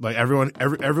 Like everyone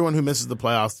who misses the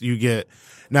playoffs, you get.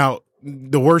 Now,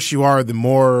 the worse you are, the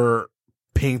more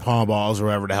ping pong balls or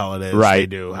whatever the hell it is they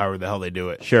do, however the hell they do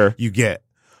it. Sure. You get.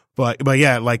 But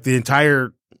yeah, like the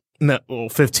entire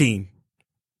 15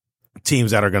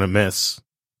 teams that are going to miss,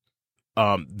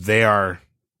 they are,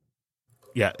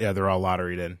 they're all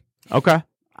lotteried in. Okay.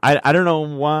 I don't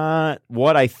know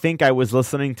what I think I was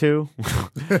listening to.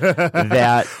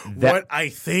 that what I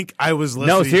think I was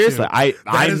listening to. No, seriously.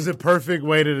 That is the perfect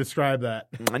way to describe that.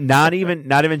 Not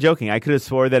even joking. I could have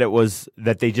swore that it was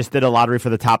that they just did a lottery for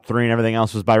the top 3 and everything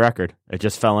else was by record. It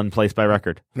just fell in place by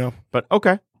record. No. But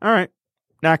okay. All right.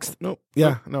 Next. Nope.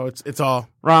 Yeah. No, it's all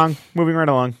wrong. Moving right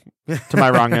along to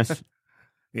my wrongness.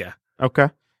 Yeah.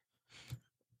 Okay.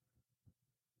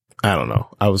 I don't know.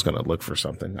 I was going to look for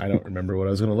something. I don't remember what I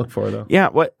was going to look for, though. Yeah.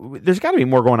 There's got to be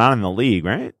more going on in the league,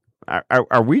 right?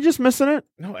 Are we just missing it?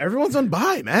 No, everyone's on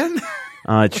bye, man.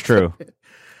 It's true.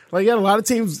 A lot of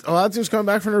teams coming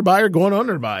back from their bye or going on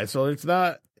their bye. So it's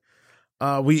not.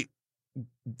 Were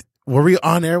we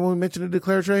on air when we mentioned a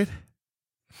declare trade?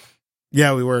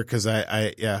 Yeah, we were because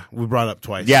we brought it up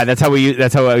twice. Yeah, that's how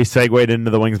we segued into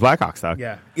the Wings Blackhawks talk.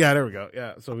 Yeah, there we go.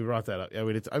 Yeah, so we brought that up. Yeah,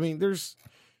 we did. I mean, there's.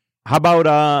 How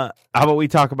about we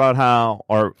talk about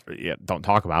don't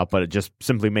talk about, but just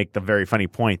simply make the very funny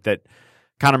point that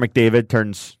Connor McDavid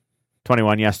turns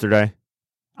 21 yesterday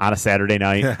on a Saturday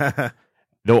night.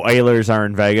 The Oilers are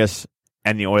in Vegas,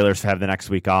 and the Oilers have the next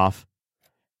week off.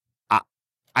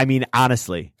 I mean,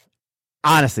 honestly,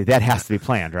 that has to be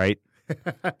planned, right?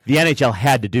 The NHL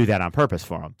had to do that on purpose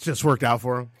for him. Just worked out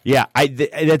for him. Yeah, I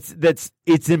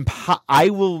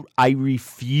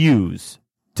refuse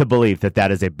to believe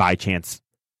that is a by chance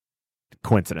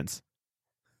coincidence.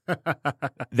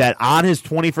 That on his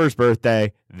 21st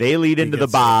birthday, they lead into the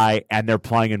bye and they're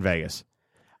playing in Vegas.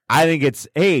 I think it's,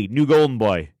 hey, new golden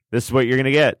boy, This is what you're going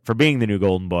to get for being the new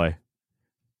golden boy.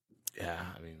 Yeah,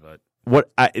 I mean, but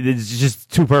It's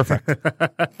just too perfect.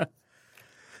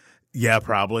 yeah,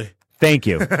 probably. Thank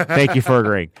you. Thank you for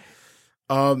agreeing.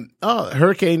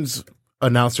 Hurricanes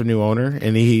announced their new owner,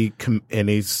 and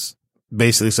he's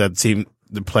basically said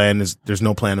the plan is there's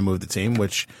no plan to move the team,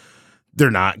 which they're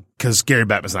not, because Gary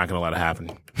Bettman's not going to let it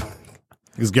happen.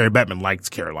 Because Gary Bettman likes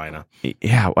Carolina.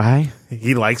 Yeah, why?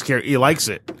 He likes it. He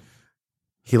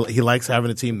likes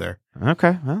having a team there.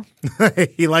 Okay, well,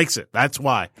 He likes it. That's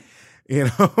why.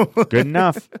 good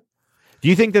enough. Do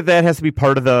you think that has to be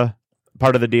part of the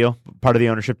deal, part of the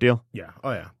ownership deal? Yeah.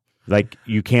 Oh yeah. Like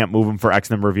you can't move them for X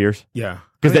number of years? Yeah.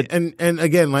 'Cause and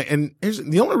again, here's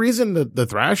the only reason the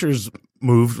Thrashers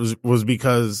moved was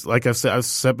because, like I've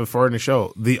said before in the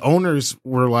show, the owners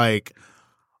were like,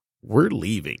 we're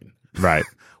leaving. Right.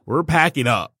 We're packing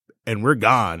up and we're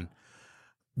gone.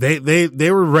 They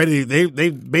were ready. They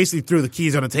basically threw the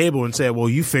keys on the table and said, well,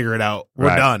 you figure it out.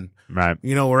 We're done. Right.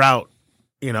 We're out.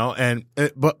 And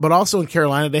but also in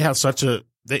Carolina, they have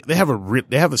they have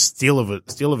a steal of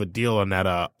a deal on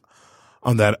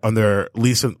their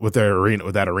lease with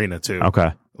that arena too.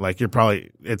 Okay. Like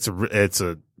it's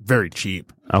a very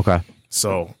cheap. Okay.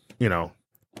 So,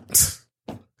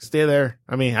 stay there.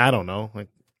 I mean, I don't know. Like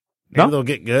maybe they'll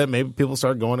get good. Maybe people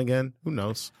start going again. Who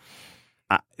knows?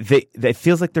 They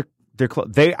feels like they're close.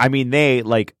 They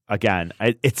like, again,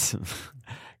 it's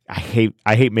I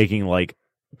hate making like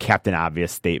Captain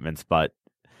Obvious statements, but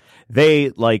they,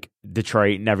 like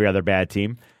Detroit and every other bad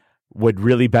team, would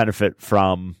really benefit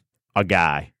from a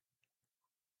guy.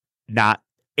 Not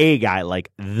a guy,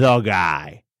 like the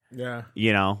guy. Yeah.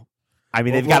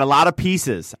 They've got a lot of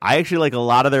pieces. I actually like a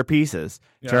lot of their pieces.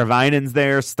 Yeah. Teravainen's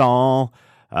there, Stahl.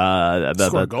 Scored a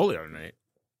goalie on night.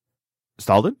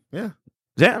 Stalden? Yeah.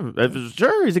 Yeah,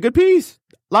 sure. He's a good piece.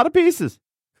 A lot of pieces.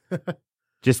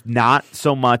 Just not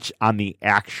so much on the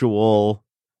actual.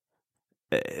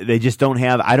 They just don't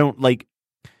have. I don't like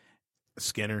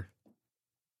Skinner.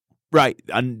 Right,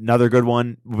 another good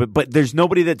one. But there's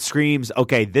nobody that screams,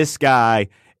 okay, this guy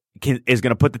is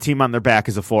going to put the team on their back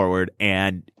as a forward,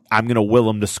 and I'm going to will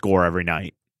him to score every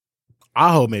night.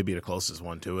 Aho may be the closest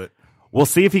one to it. We'll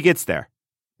see if he gets there.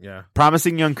 Yeah.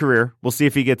 Promising young career. We'll see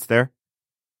if he gets there.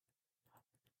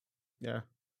 Yeah.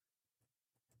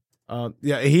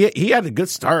 He had a good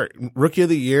start. Rookie of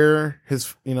the year.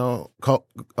 His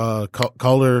Calder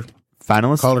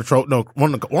Finalist.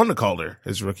 won the Calder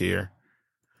his rookie year,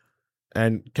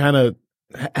 and kind of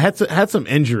had some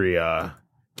injury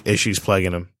issues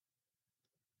plaguing him.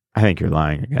 I think you're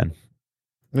lying again.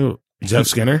 Ooh, Jeff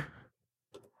Skinner.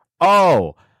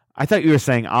 Oh, I thought you were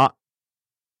saying.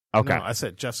 Okay, No, I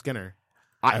said Jeff Skinner.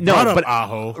 But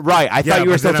Aho. Right, I thought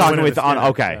you were still talking with on. Skinner.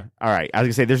 Okay, Yeah. All right. I was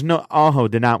gonna say there's no Aho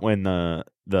did not win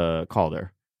the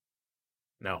Calder.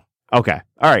 No. Okay,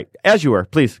 all right. As you were,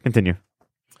 please continue.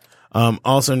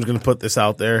 Also, I'm just going to put this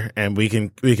out there, and we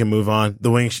can move on.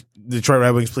 Detroit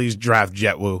Red Wings, please draft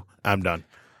Jet Wu. I'm done.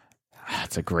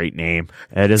 That's a great name.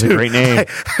 It is a great name.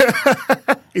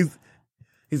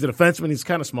 He's a defenseman. He's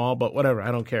kind of small, but whatever.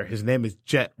 I don't care. His name is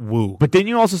Jet Wu. But didn't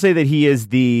you also say that he is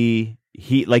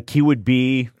he would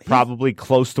be probably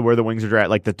close to where the Wings are at,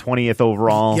 like the 20th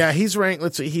overall? Yeah, he's ranked.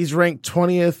 Let's see. He's ranked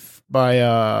 20th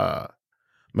by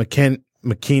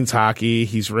McKean's Hockey.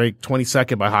 He's ranked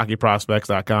 22nd by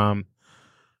HockeyProspects.com.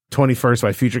 21st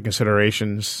by Future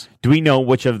Considerations. Do we know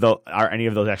which of those are any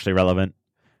of those actually relevant?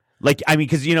 Like, I mean,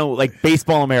 because like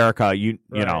Baseball America, you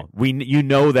know, you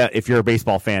know that if you're a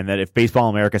baseball fan, that if Baseball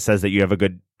America says that you have a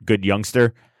good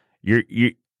youngster,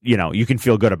 you can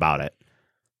feel good about it.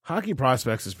 Hockey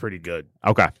Prospects is pretty good.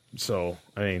 Okay, so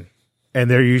I mean, and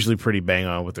they're usually pretty bang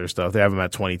on with their stuff. They have them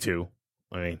at 22.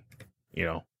 I mean,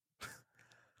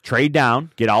 trade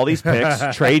down, get all these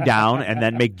picks, trade down, and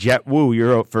then make Jet Wu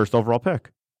your first overall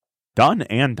pick. Done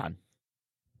and done.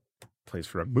 Plays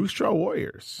for the Moose Jaw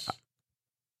Warriors.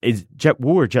 Is Jet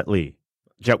Wu or Jet Li?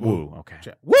 Jet Wu. Okay.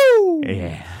 Jet Woo!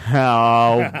 Yeah.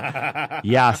 Oh,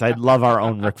 yes. I'd love our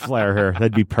own Ric Flair here.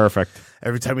 That'd be perfect.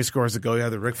 Every time he scores a goal, you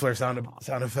have the Ric Flair sound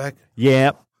effect.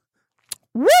 Yep.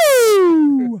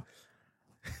 Woo!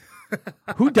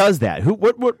 Who does that?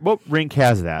 What rink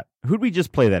has that? Who'd we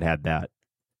just play that had that?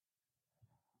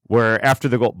 Where after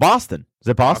the goal, Boston. Is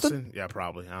it Boston? Yeah,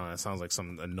 probably. I don't know. It sounds like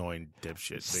some annoying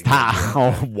dipshit thing. Stop.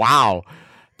 Oh, wow.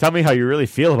 Tell me how you really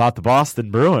feel about the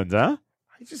Boston Bruins, huh?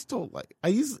 I just don't like.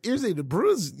 The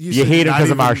Bruins. You hate them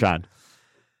because of Marchand.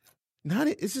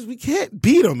 It's just we can't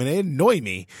beat them, and they annoy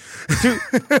me.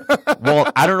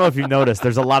 Well, I don't know if you noticed.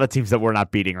 There's a lot of teams that we're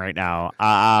not beating right now.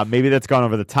 Maybe that's gone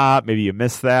over the top. Maybe you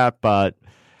missed that, but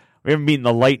We haven't beaten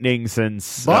the Lightning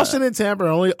since Boston and Tampa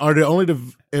are the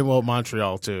only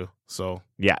Montreal too. So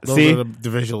yeah. those See, are the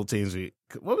divisional teams.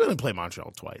 We're going to play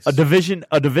Montreal twice. a division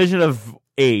of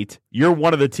 8. You're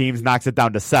one of the teams, knocks it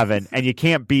down to 7, and you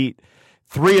can't beat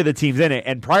 3 of the teams in it.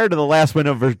 And prior to the last win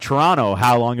over Toronto,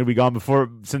 how long had we gone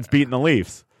since beating the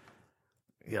Leafs?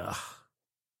 Yeah,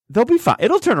 they'll be fine.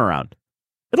 It'll turn around.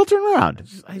 It'll turn around.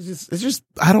 I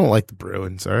don't like the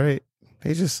Bruins. All right,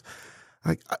 they just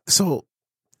so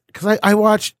because I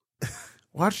watch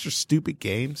their stupid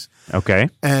games. Okay.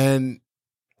 And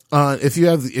if you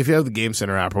have the Game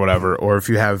Center app or whatever, or if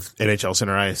you have NHL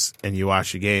Center Ice and you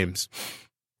watch your games,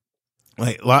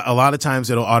 like a lot of times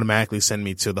it'll automatically send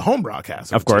me to the home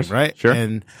broadcast. Of course, team, right? Sure.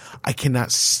 And I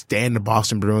cannot stand the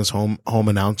Boston Bruins home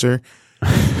announcer.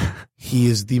 He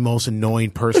is the most annoying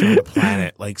person on the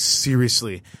planet. Like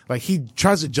seriously, like he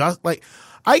tries to just like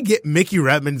I get Mickey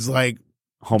Redmond's like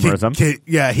homerism.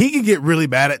 He can get really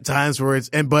bad at times but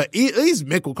at least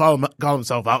Mick will call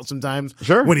himself out sometimes.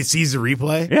 Sure. When he sees the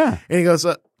replay. Yeah. And he goes,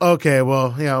 okay,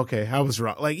 well, yeah, okay, I was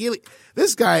wrong. Like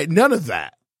this guy, none of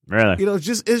that. Really? You know, it's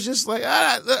just like,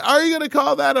 are you going to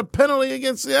call that a penalty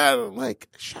against Seattle? Like,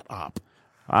 shut up.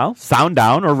 Well, sound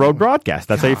down or road broadcast.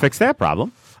 That's how you fix that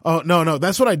problem. Oh, no,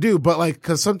 that's what I do. But like,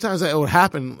 because sometimes it would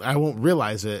happen, I won't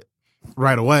realize it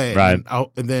right away. Right.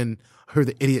 And then hear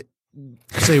the idiot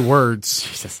say words.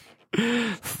 Jesus.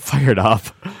 Fired up.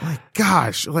 Like,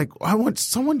 gosh, like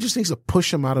someone just needs to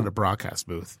push him out of the broadcast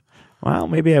booth. Well,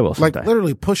 maybe I will someday. Like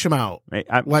literally push him out.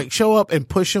 Like show up and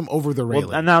push him over the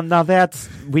railing. Well, now that's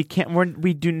we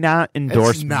do not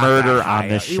endorse murder on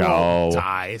this show. He won't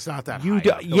die. It's not that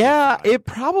high. Yeah, it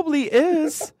probably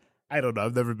is. I don't know.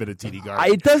 I've never been a TD guard.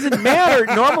 It doesn't matter.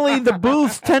 Normally, the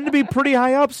booths tend to be pretty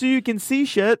high up, so you can see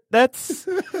shit.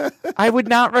 I would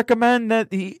not recommend that.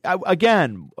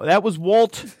 Again, that was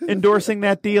Walt endorsing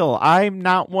that deal. I'm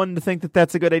not one to think that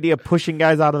that's a good idea. Pushing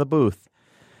guys out of the booth.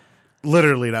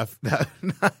 Literally, not.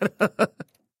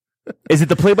 Is it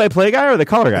the play-by-play guy or the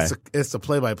color guy? It's the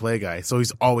play-by-play guy. So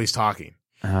he's always talking.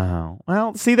 Oh,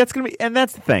 well, see, that's going to be, and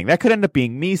that's the thing. That could end up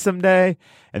being me someday,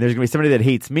 and there's going to be somebody that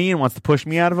hates me and wants to push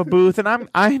me out of a booth, and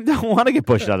I don't want to get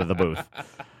pushed out of the booth.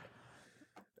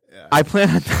 Yeah. I plan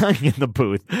on dying in the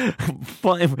booth,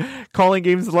 calling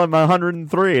games until I'm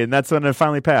 103, and that's when I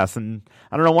finally pass. And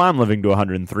I don't know why I'm living to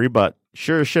 103, but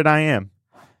sure as shit I am.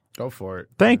 Go for it.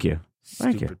 Thank you.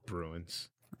 Thank you. Bruins.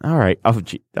 All right. Oh,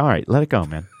 gee. All right. Let it go,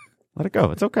 man. Let it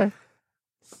go. It's okay.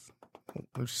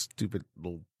 Stupid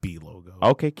little B logo.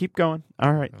 Okay, keep going.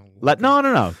 All right.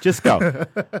 No. Just go.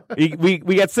 we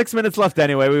got 6 minutes left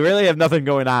anyway. We really have nothing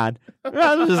going on.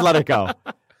 Just let it go.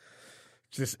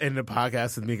 Just end the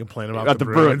podcast with me complaining about the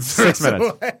Bruins. 6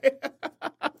 minutes.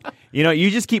 You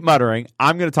just keep muttering.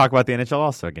 I'm going to talk about the NHL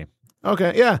All-Star game.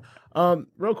 Okay, yeah.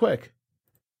 Real quick.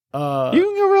 You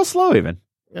can go real slow even.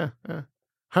 Yeah.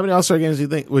 How many All-Star games do you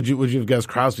think would you have guessed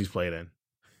Crosby's played in?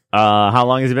 How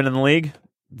long has he been in the league?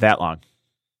 That long.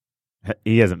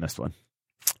 He hasn't missed one.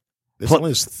 It's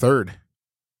only his third.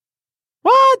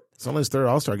 What? It's only his third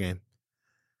All-Star game.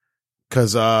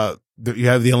 Because you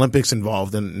have the Olympics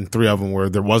involved, and 3 of them where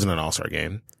there wasn't an All-Star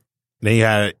game. Then you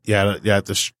had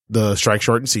the strike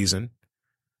shortened season,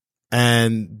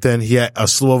 and then he had a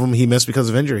slew of them he missed because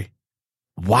of injury.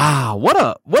 Wow, what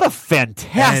a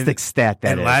fantastic stat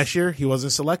that is. And last year he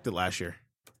wasn't selected. Last year,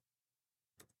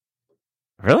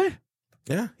 really?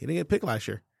 Yeah, he didn't get picked last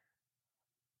year.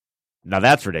 Now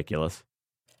that's ridiculous.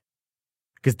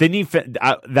 Because then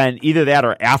either that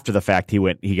or after the fact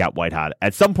he got white hot.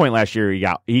 At some point last year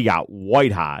he got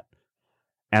white hot,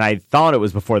 and I thought it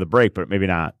was before the break, but maybe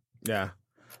not. Yeah.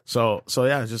 So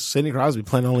yeah, just Sidney Crosby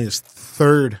playing only his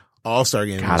third All-Star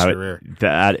game in his career.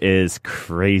 That is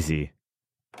crazy.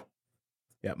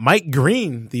 Yeah, Mike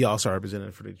Green, the All-Star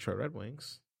representative for the Detroit Red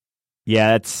Wings.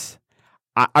 Yeah,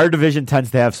 our division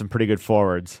tends to have some pretty good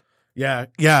forwards. Yeah,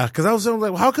 because I was like,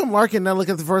 well, how come Larkin not look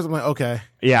at the forwards? I'm like, okay.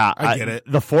 Yeah, I get it.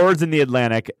 The forwards in the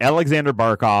Atlantic, Alexander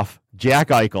Barkov, Jack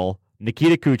Eichel,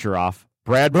 Nikita Kucherov,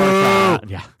 Brad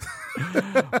Marchand,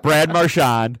 Brad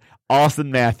Marchand, Austin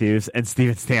Matthews, and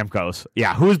Steven Stamkos.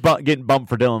 Yeah, who's getting bumped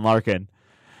for Dylan Larkin?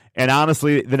 And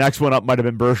honestly, the next one up might have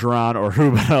been Bergeron or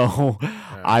Huberdeau.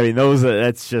 Yeah. I mean,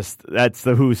 that's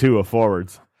the who's who of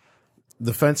forwards.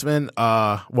 Defenseman,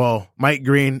 Mike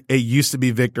Green, it used to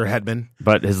be Victor Hedman.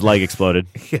 But his leg exploded.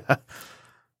 Yeah.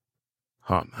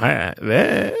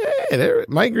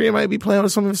 Mike Green might be playing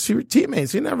with some of his favorite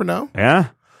teammates. You never know. Yeah.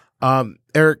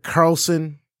 Erik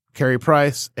Karlsson, Carey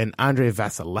Price, and Andrei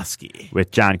Vasilevsky.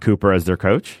 With John Cooper as their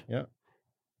coach. Yeah.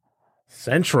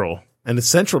 Central. In the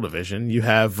Central Division, you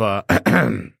have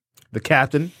the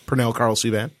captain, Pernell Carl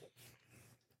Subban.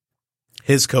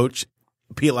 his coach,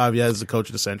 Pete Laviolette, is the coach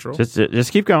of the Central.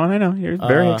 Just keep going. I know you're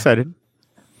very excited.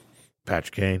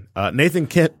 Patrick Kane, Nathan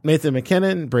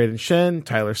McKinnon, Braden Shen,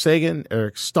 Tyler Sagan,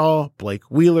 Eric Stahl, Blake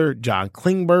Wheeler, John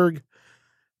Klingberg,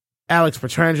 Alex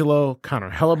Petrangelo, Connor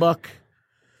Hellebuck,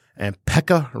 and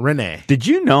Pekka Rinne. Did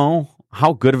you know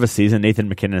how good of a season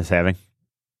Nathan McKinnon is having?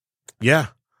 Yeah.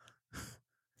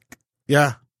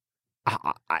 Yeah.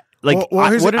 I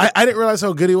didn't realize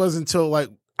how good he was until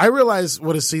I realized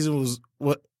what a season was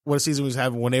what a season was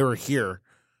having when they were here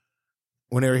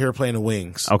playing the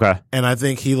Wings. Okay. And I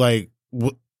think he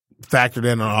factored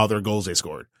in on all their goals they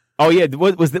scored. Oh yeah,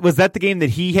 was that the game that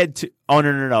he had to? Oh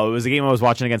no! It was a game I was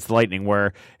watching against the Lightning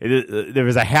where there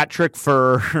was a hat trick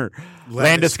for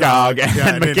Landeskog,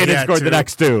 and McKinnon scored the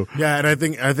next two. Yeah, and I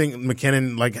think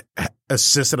McKinnon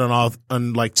assisted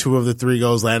on 2 of the 3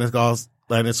 goals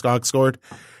Landeskog scored.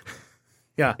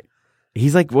 Yeah,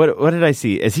 he's like, what did I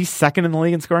see? Is he second in the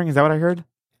league in scoring? Is that what I heard?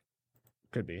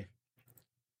 Could be.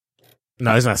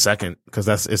 No, he's not second because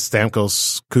it's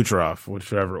Stamkos, Kucherov,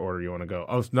 whichever order you want to go.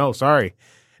 Oh no, sorry.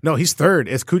 No, he's third.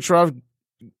 It's Kucherov,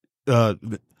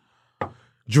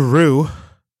 Giroux,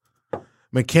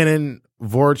 McKinnon,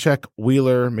 Voracek,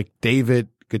 Wheeler, McDavid,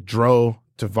 Gaudreau,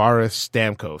 Tavares,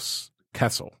 Stamkos,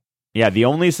 Kessel. Yeah,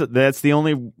 that's the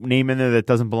only name in there that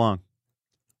doesn't belong.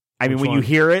 I mean, when you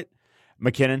hear it,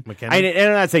 McKinnon. And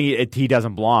I'm not saying he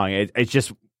doesn't belong. It's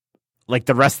just like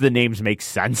the rest of the names make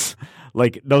sense.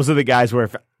 Like those are the guys where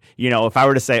if I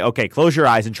were to say, okay, close your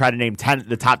eyes and try to name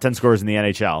the top 10 scorers in the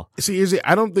NHL. See,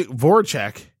 I don't think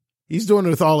Voracek, he's doing it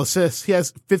with all assists. He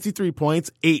has 53 points,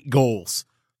 8 goals.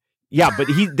 Yeah, but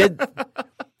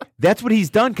that's what he's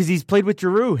done because he's played with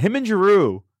Giroux. Him and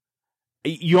Giroux,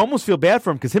 you almost feel bad for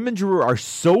him because him and Giroux are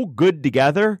so good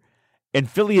together, and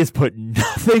Philly has put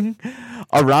nothing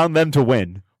around them to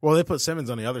win. Well, they put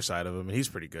Simmons on the other side of him, and he's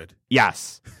pretty good.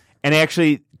 Yes. And what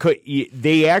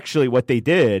they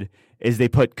did is they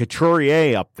put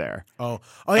Couturier up there. Oh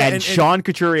yeah, and Sean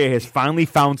Couturier has finally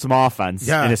found some offense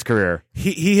in his career.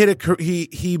 He hit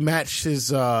he matched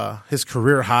his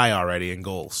career high already in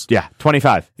goals. Yeah,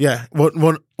 25. Yeah,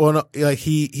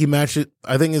 he matched it.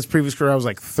 I think his previous career was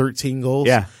 13 goals.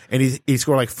 Yeah, and he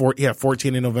scored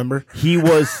 14 in November. He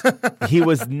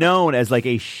was known as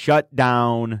a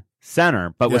shutdown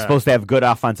center, but was supposed to have good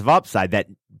offensive upside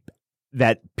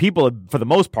that people have, for the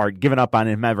most part, given up on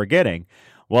him ever getting.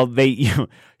 Well,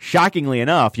 shockingly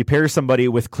enough, you pair somebody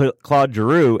with Claude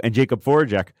Giroux and Jacob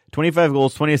Voracek, 25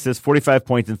 goals, 20 assists, 45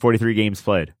 points in 43 games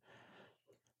played.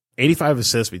 85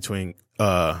 assists between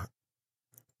Giroux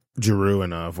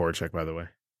and Voracek, by the way.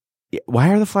 Yeah, why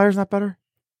are the Flyers not better?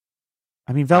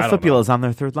 I mean, Val Fipula is on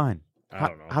their third line. I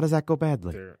don't know. How does that go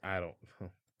badly? I don't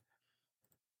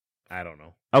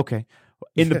know. Okay.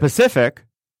 In the Pacific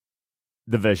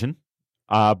Division,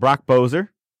 Brock Boeser,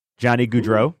 Johnny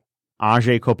Gaudreau,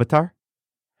 Ajay Kopitar,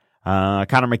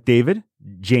 Connor McDavid,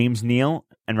 James Neal,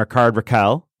 and Ricard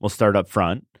Raquel will start up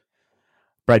front.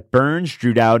 Brett Burns,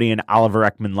 Drew Doughty, and Oliver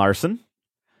Ekman-Larsson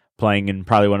playing in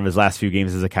probably one of his last few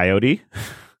games as a Coyote.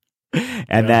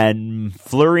 And then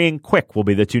Fleury and Quick will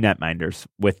be the 2 netminders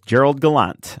with Gerald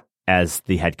Gallant as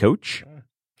the head coach.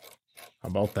 How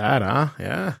about that, huh?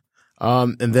 Yeah.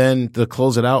 And then to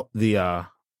close it out, the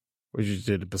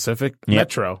Pacific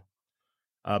Metro.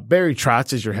 Barry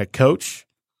Trotz is your head coach.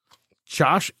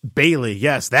 Josh Bailey.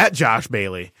 Yes, that Josh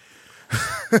Bailey.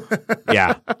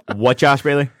 Yeah. What Josh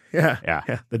Bailey? Yeah.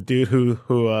 The dude who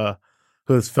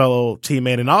his fellow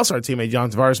teammate and also our teammate John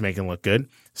Tavares making look good.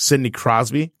 Sidney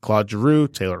Crosby, Claude Giroux,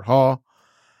 Taylor Hall,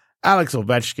 Alex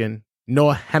Ovechkin,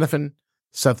 Noah Hannafin,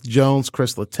 Seth Jones,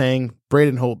 Chris Letang,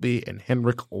 Braden Holtby, and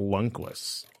Henrik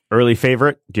Lundqvist. Early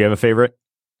favorite? Do you have a favorite?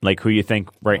 Like who you think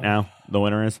right now the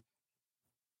winner is?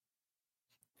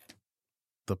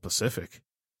 The Pacific.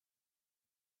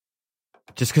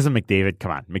 Just because of McDavid?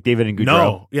 Come on. McDavid and Gaudreau?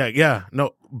 No. Yeah.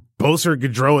 No. Boeser,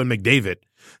 Gaudreau, and McDavid.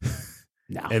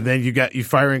 No. And then you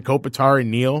fire in Kopitar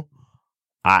and Neal.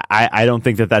 I don't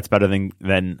think that's better than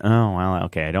oh, well,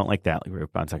 okay. I don't like that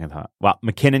group on second thought. Well,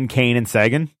 McKinnon, Kane, and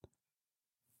Sagan.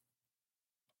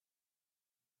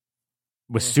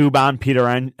 With Subban,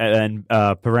 Pietrangelo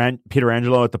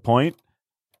at the point.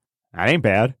 That ain't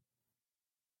bad.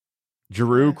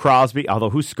 Giroux, Crosby, although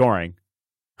who's scoring?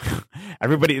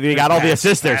 Everybody, they got all the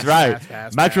assisters, right?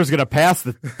 Metro's going to pass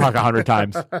the puck 100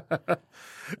 times.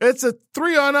 It's a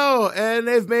 3-on-0, and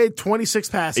they've made 26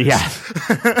 passes. Yeah.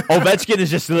 Ovechkin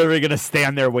is just literally going to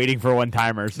stand there waiting for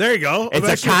one-timers. There you go. It's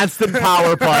Ovechkin. A constant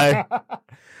power play.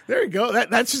 There you go.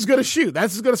 That's just going to shoot.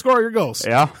 That's just going to score your goals.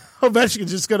 Yeah.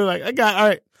 Ovechkin's just going to all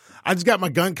right, I just got my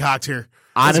gun cocked here.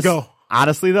 Let's go.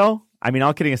 Honestly, though, I mean,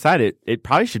 all kidding aside, it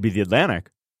probably should be the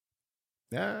Atlantic.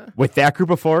 Yeah. with that group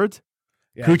of forwards.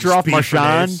 Yeah, Kucherov, speed for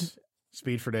Marchand. days.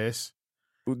 Speed for days.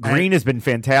 Green has been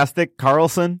fantastic.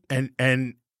 Carlson.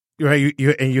 And you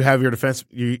have your defense.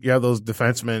 You have those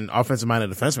defensemen, offensive minded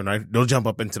defensemen, right? They'll jump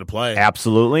up into the play.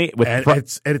 Absolutely. With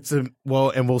And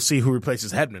and we'll see who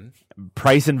replaces Hedman.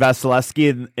 Price and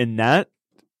Vasilevsky in net.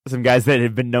 Some guys that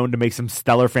have been known to make some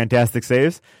stellar, fantastic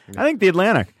saves. I think the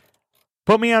Atlantic.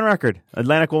 Put me on record.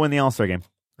 Atlantic will win the All-Star game.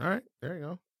 All right, there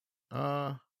you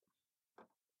go.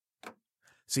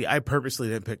 See, I purposely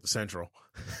didn't pick the Central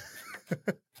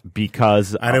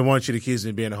Because I didn't want you to accuse me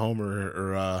of being a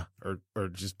homer or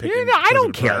just picking. I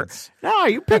don't care. No,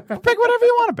 you pick whatever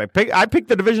you want to pick. I picked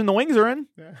the division the Wings are in.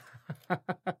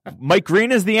 Mike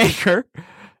Green is the anchor.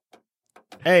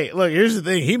 Hey, look, here's the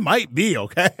thing. He might be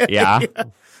okay. Yeah.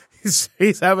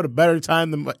 He's having a better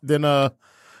time than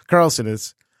Carlson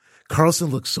is. Carlson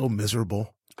looks so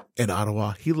miserable in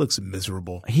Ottawa. He looks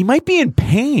miserable. He might be in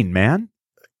pain, man.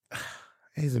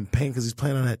 He's in pain because he's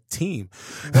playing on that team.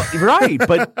 Well, right,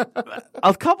 but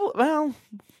a couple. Well,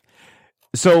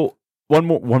 so one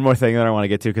more thing that I want to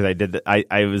get to because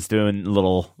I was doing a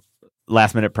little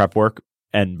last minute prep work,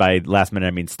 and by last minute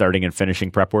I mean starting and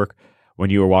finishing prep work when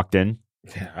you were walked in.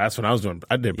 Yeah, that's what I was doing.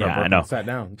 I did prep work. I know. Sat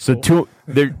down. So Cool.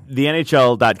 the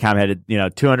NHL.com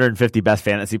had 250 best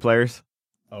fantasy players.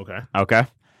 Okay.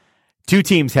 2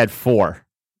 teams had 4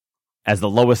 as the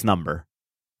lowest number.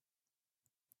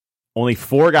 Only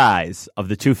 4 guys of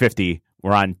the 250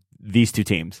 were on these 2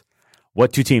 teams.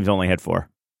 What 2 teams only had 4?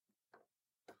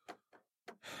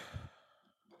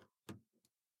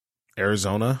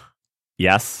 Arizona,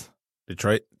 Yes.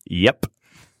 Detroit. Yep.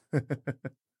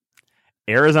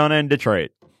 Arizona and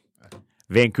Detroit.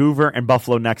 Vancouver and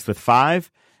Buffalo next with 5.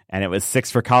 And it was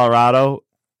 6 for Colorado,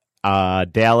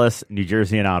 Dallas, New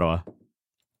Jersey, and Ottawa.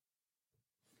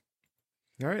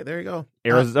 All right, there you go.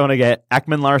 Arizona get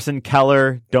Ekman, Larson,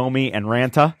 Keller, Domi, and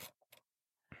Ranta.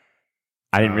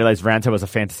 I didn't realize Ranta was a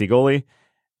fantasy goalie.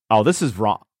 Oh, this is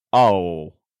wrong.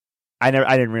 Oh, I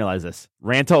didn't realize this.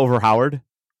 Ranta over Howard.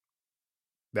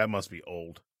 That must be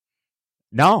old.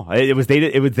 No, it was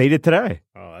dated. It was dated today.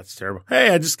 Oh, that's terrible. Hey,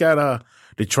 I just got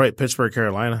Detroit, Pittsburgh,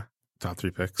 Carolina. Top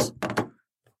 3 picks.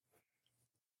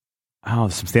 Oh,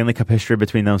 some Stanley Cup history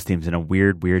between those teams in a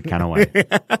weird kind of way.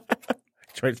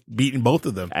 Detroit's beating both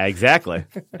of them. Exactly.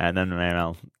 And then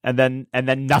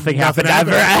nothing happened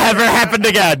ever happened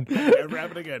again. Never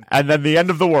happened again. And then the end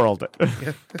of the world.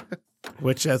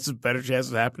 Which has a better chance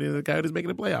of happening than the guy who's making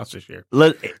the playoffs this year.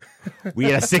 We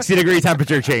had a 60-degree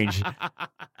temperature change.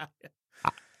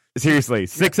 Seriously,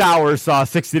 6 hours saw a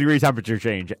 60-degree temperature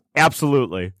change.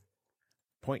 Absolutely.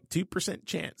 0.2%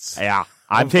 chance. Yeah.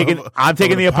 I'm taking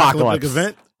the apocalypse.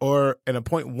 Event or a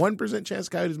 0.1% chance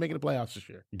guy who's making the playoffs this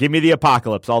year. Give me the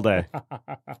apocalypse all day.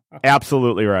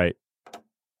 Absolutely right. All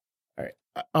right.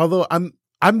 Although I'm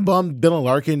bummed Dylan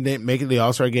Larkin didn't make it to the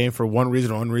All-Star game for one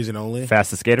reason only.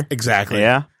 Fastest skater? Exactly.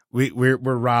 Yeah. We're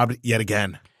robbed yet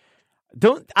again.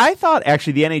 I thought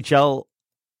actually the NHL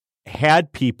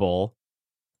had people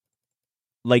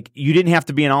like you didn't have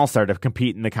to be an all-star to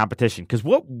compete in the competition. Because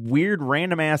what weird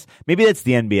random ass, maybe that's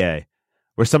the NBA,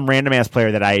 where some random ass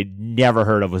player that I never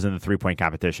heard of was in the 3-point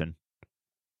competition.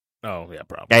 Oh yeah,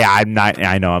 probably. Yeah, I'm not.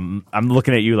 I know. I'm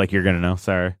looking at you like you're gonna know.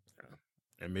 Sorry.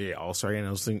 NBA All-Star game,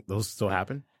 those still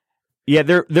happen? Yeah,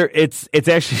 they're it's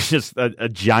actually just a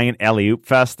giant alley-oop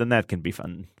fest, and that can be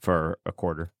fun for a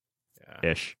quarter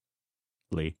ish.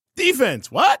 Lee.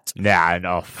 Defense, what? Nah, I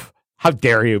know. How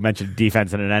dare you mention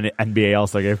defense in an NBA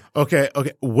All-Star game? Okay.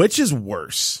 Which is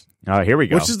worse? Oh, here we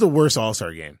go. Which is the worst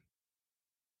All-Star game?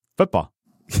 Football.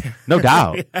 No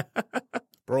doubt.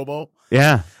 Pro Bowl?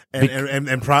 Yeah.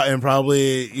 And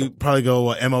probably you probably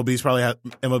go MLB probably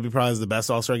has the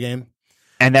best All-Star game.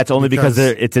 And that's only because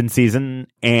it's in season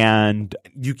and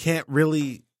you can't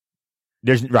really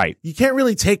you can't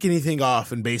really take anything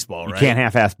off in baseball, right? You can't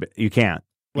half-ass you can't.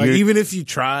 Even if you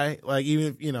try, even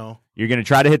if you're going to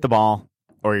try to hit the ball,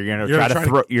 or you're going to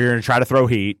try to throw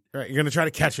heat. Right, you're going to try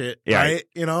to catch it. Yeah.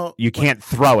 Right, you can't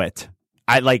throw it.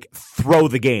 I throw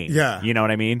the game. Yeah, you know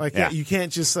what I mean. You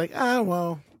can't just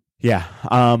well. Yeah,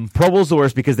 Pro Bowl's the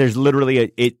worst because there's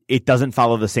literally it doesn't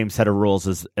follow the same set of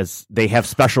rules as they have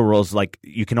special rules like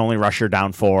you can only rush your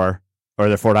down 4 or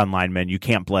the 4 down linemen. You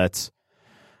can't blitz.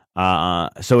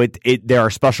 So there are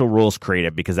special rules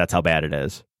created because that's how bad it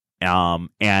is.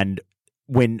 And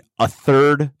when a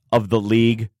third of the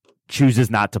league chooses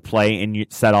not to play in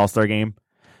said All-Star game,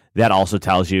 that also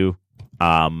tells you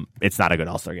it's not a good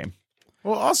All-Star game.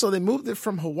 Well, also they moved it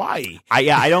from Hawaii.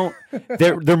 I don't.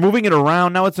 They're moving it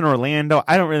around now. It's in Orlando.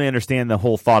 I don't really understand the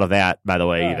whole thought of that. By the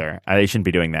way, either they shouldn't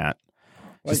be doing that.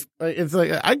 Like it's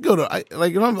like I can go to I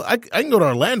can go to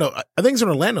Orlando. I think it's in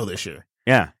Orlando this year.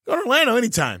 Yeah. Go to Orlando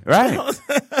anytime. Right.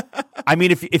 I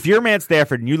mean, if you're Matt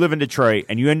Stafford and you live in Detroit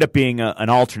and you end up being an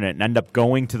alternate and end up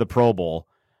going to the Pro Bowl,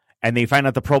 and they find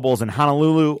out the Pro Bowl's in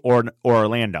Honolulu or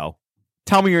Orlando,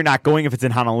 tell me you're not going if it's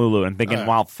in Honolulu and thinking,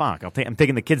 well, fuck, I'm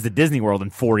taking the kids to Disney World in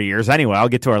 40 years anyway. I'll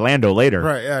get to Orlando later.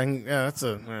 Right, yeah, that's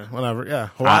whatever. Yeah,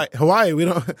 Hawaii, we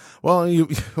don't. Well, in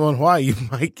Hawaii, you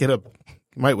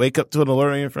might wake up to an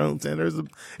alert on your phone saying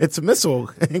it's a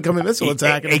incoming missile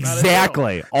attack.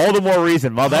 Exactly. All the more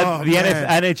reason. Well, that the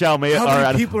NHL may. How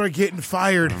many people are getting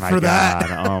fired for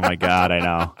that? Oh my God, I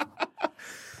know.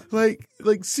 Like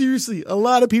seriously, a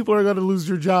lot of people are going to lose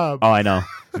their job. Oh, I know.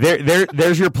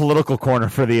 There's your political corner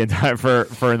for the entire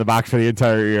for in the box for the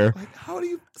entire year. Like, how do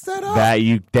you set up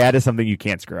that is something you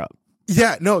can't screw up.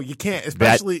 Yeah, no, you can't.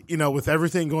 Especially with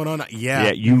everything going on.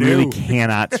 Yeah, you really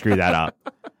cannot screw that up.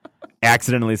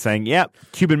 Accidentally saying, "Yep,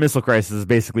 Cuban Missile Crisis is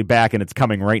basically back and it's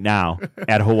coming right now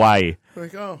at Hawaii."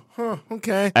 Like,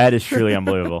 okay. That is truly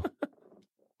unbelievable.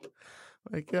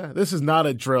 Like, this is not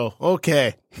a drill.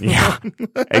 Okay. Yeah,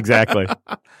 exactly.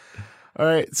 All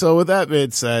right. So with that being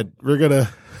said, we're gonna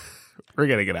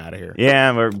get out of here.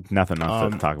 Yeah, we're nothing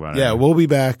else to talk about. Yeah, we'll be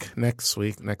back next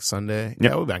week, next Sunday. Yep.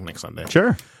 Yeah, we'll be back next Sunday.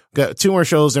 Sure. Got 2 more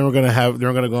shows, then we're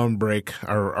gonna go on break,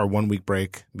 our 1 week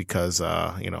break because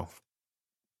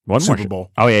one Super more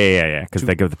Bowl. Oh yeah. Because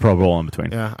they give the Pro Bowl in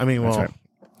between. Yeah, I mean, well, right.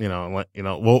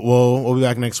 We'll be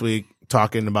back next week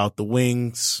talking about the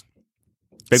Wings.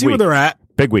 See where they're at.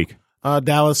 Big week.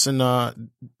 Dallas,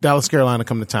 Carolina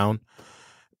come to town,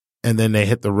 and then they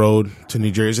hit the road to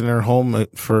New Jersey and they're home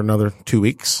for another 2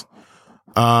 weeks.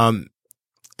 And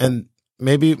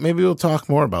maybe we'll talk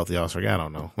more about the All-Star. I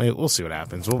don't know. Maybe we'll see what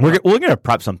happens. We're gonna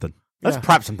prep something. Let's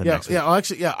prep something next week.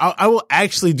 Yeah, I will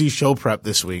actually do show prep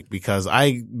this week because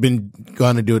I've been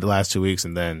going to do it the last 2 weeks,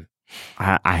 and then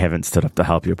I haven't stood up to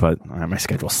help you, but my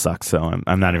schedule sucks, so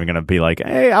I'm not even going to be like,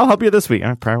 hey, I'll help you this week.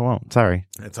 I probably won't. Sorry.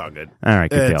 It's all good. All right,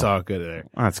 good It's deal. all good there.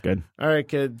 Oh, that's good. All right,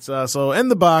 kids. So in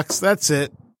the box, that's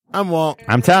it. I'm Walt.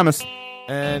 I'm Thomas.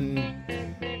 And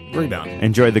bring down.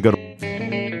 Enjoy the good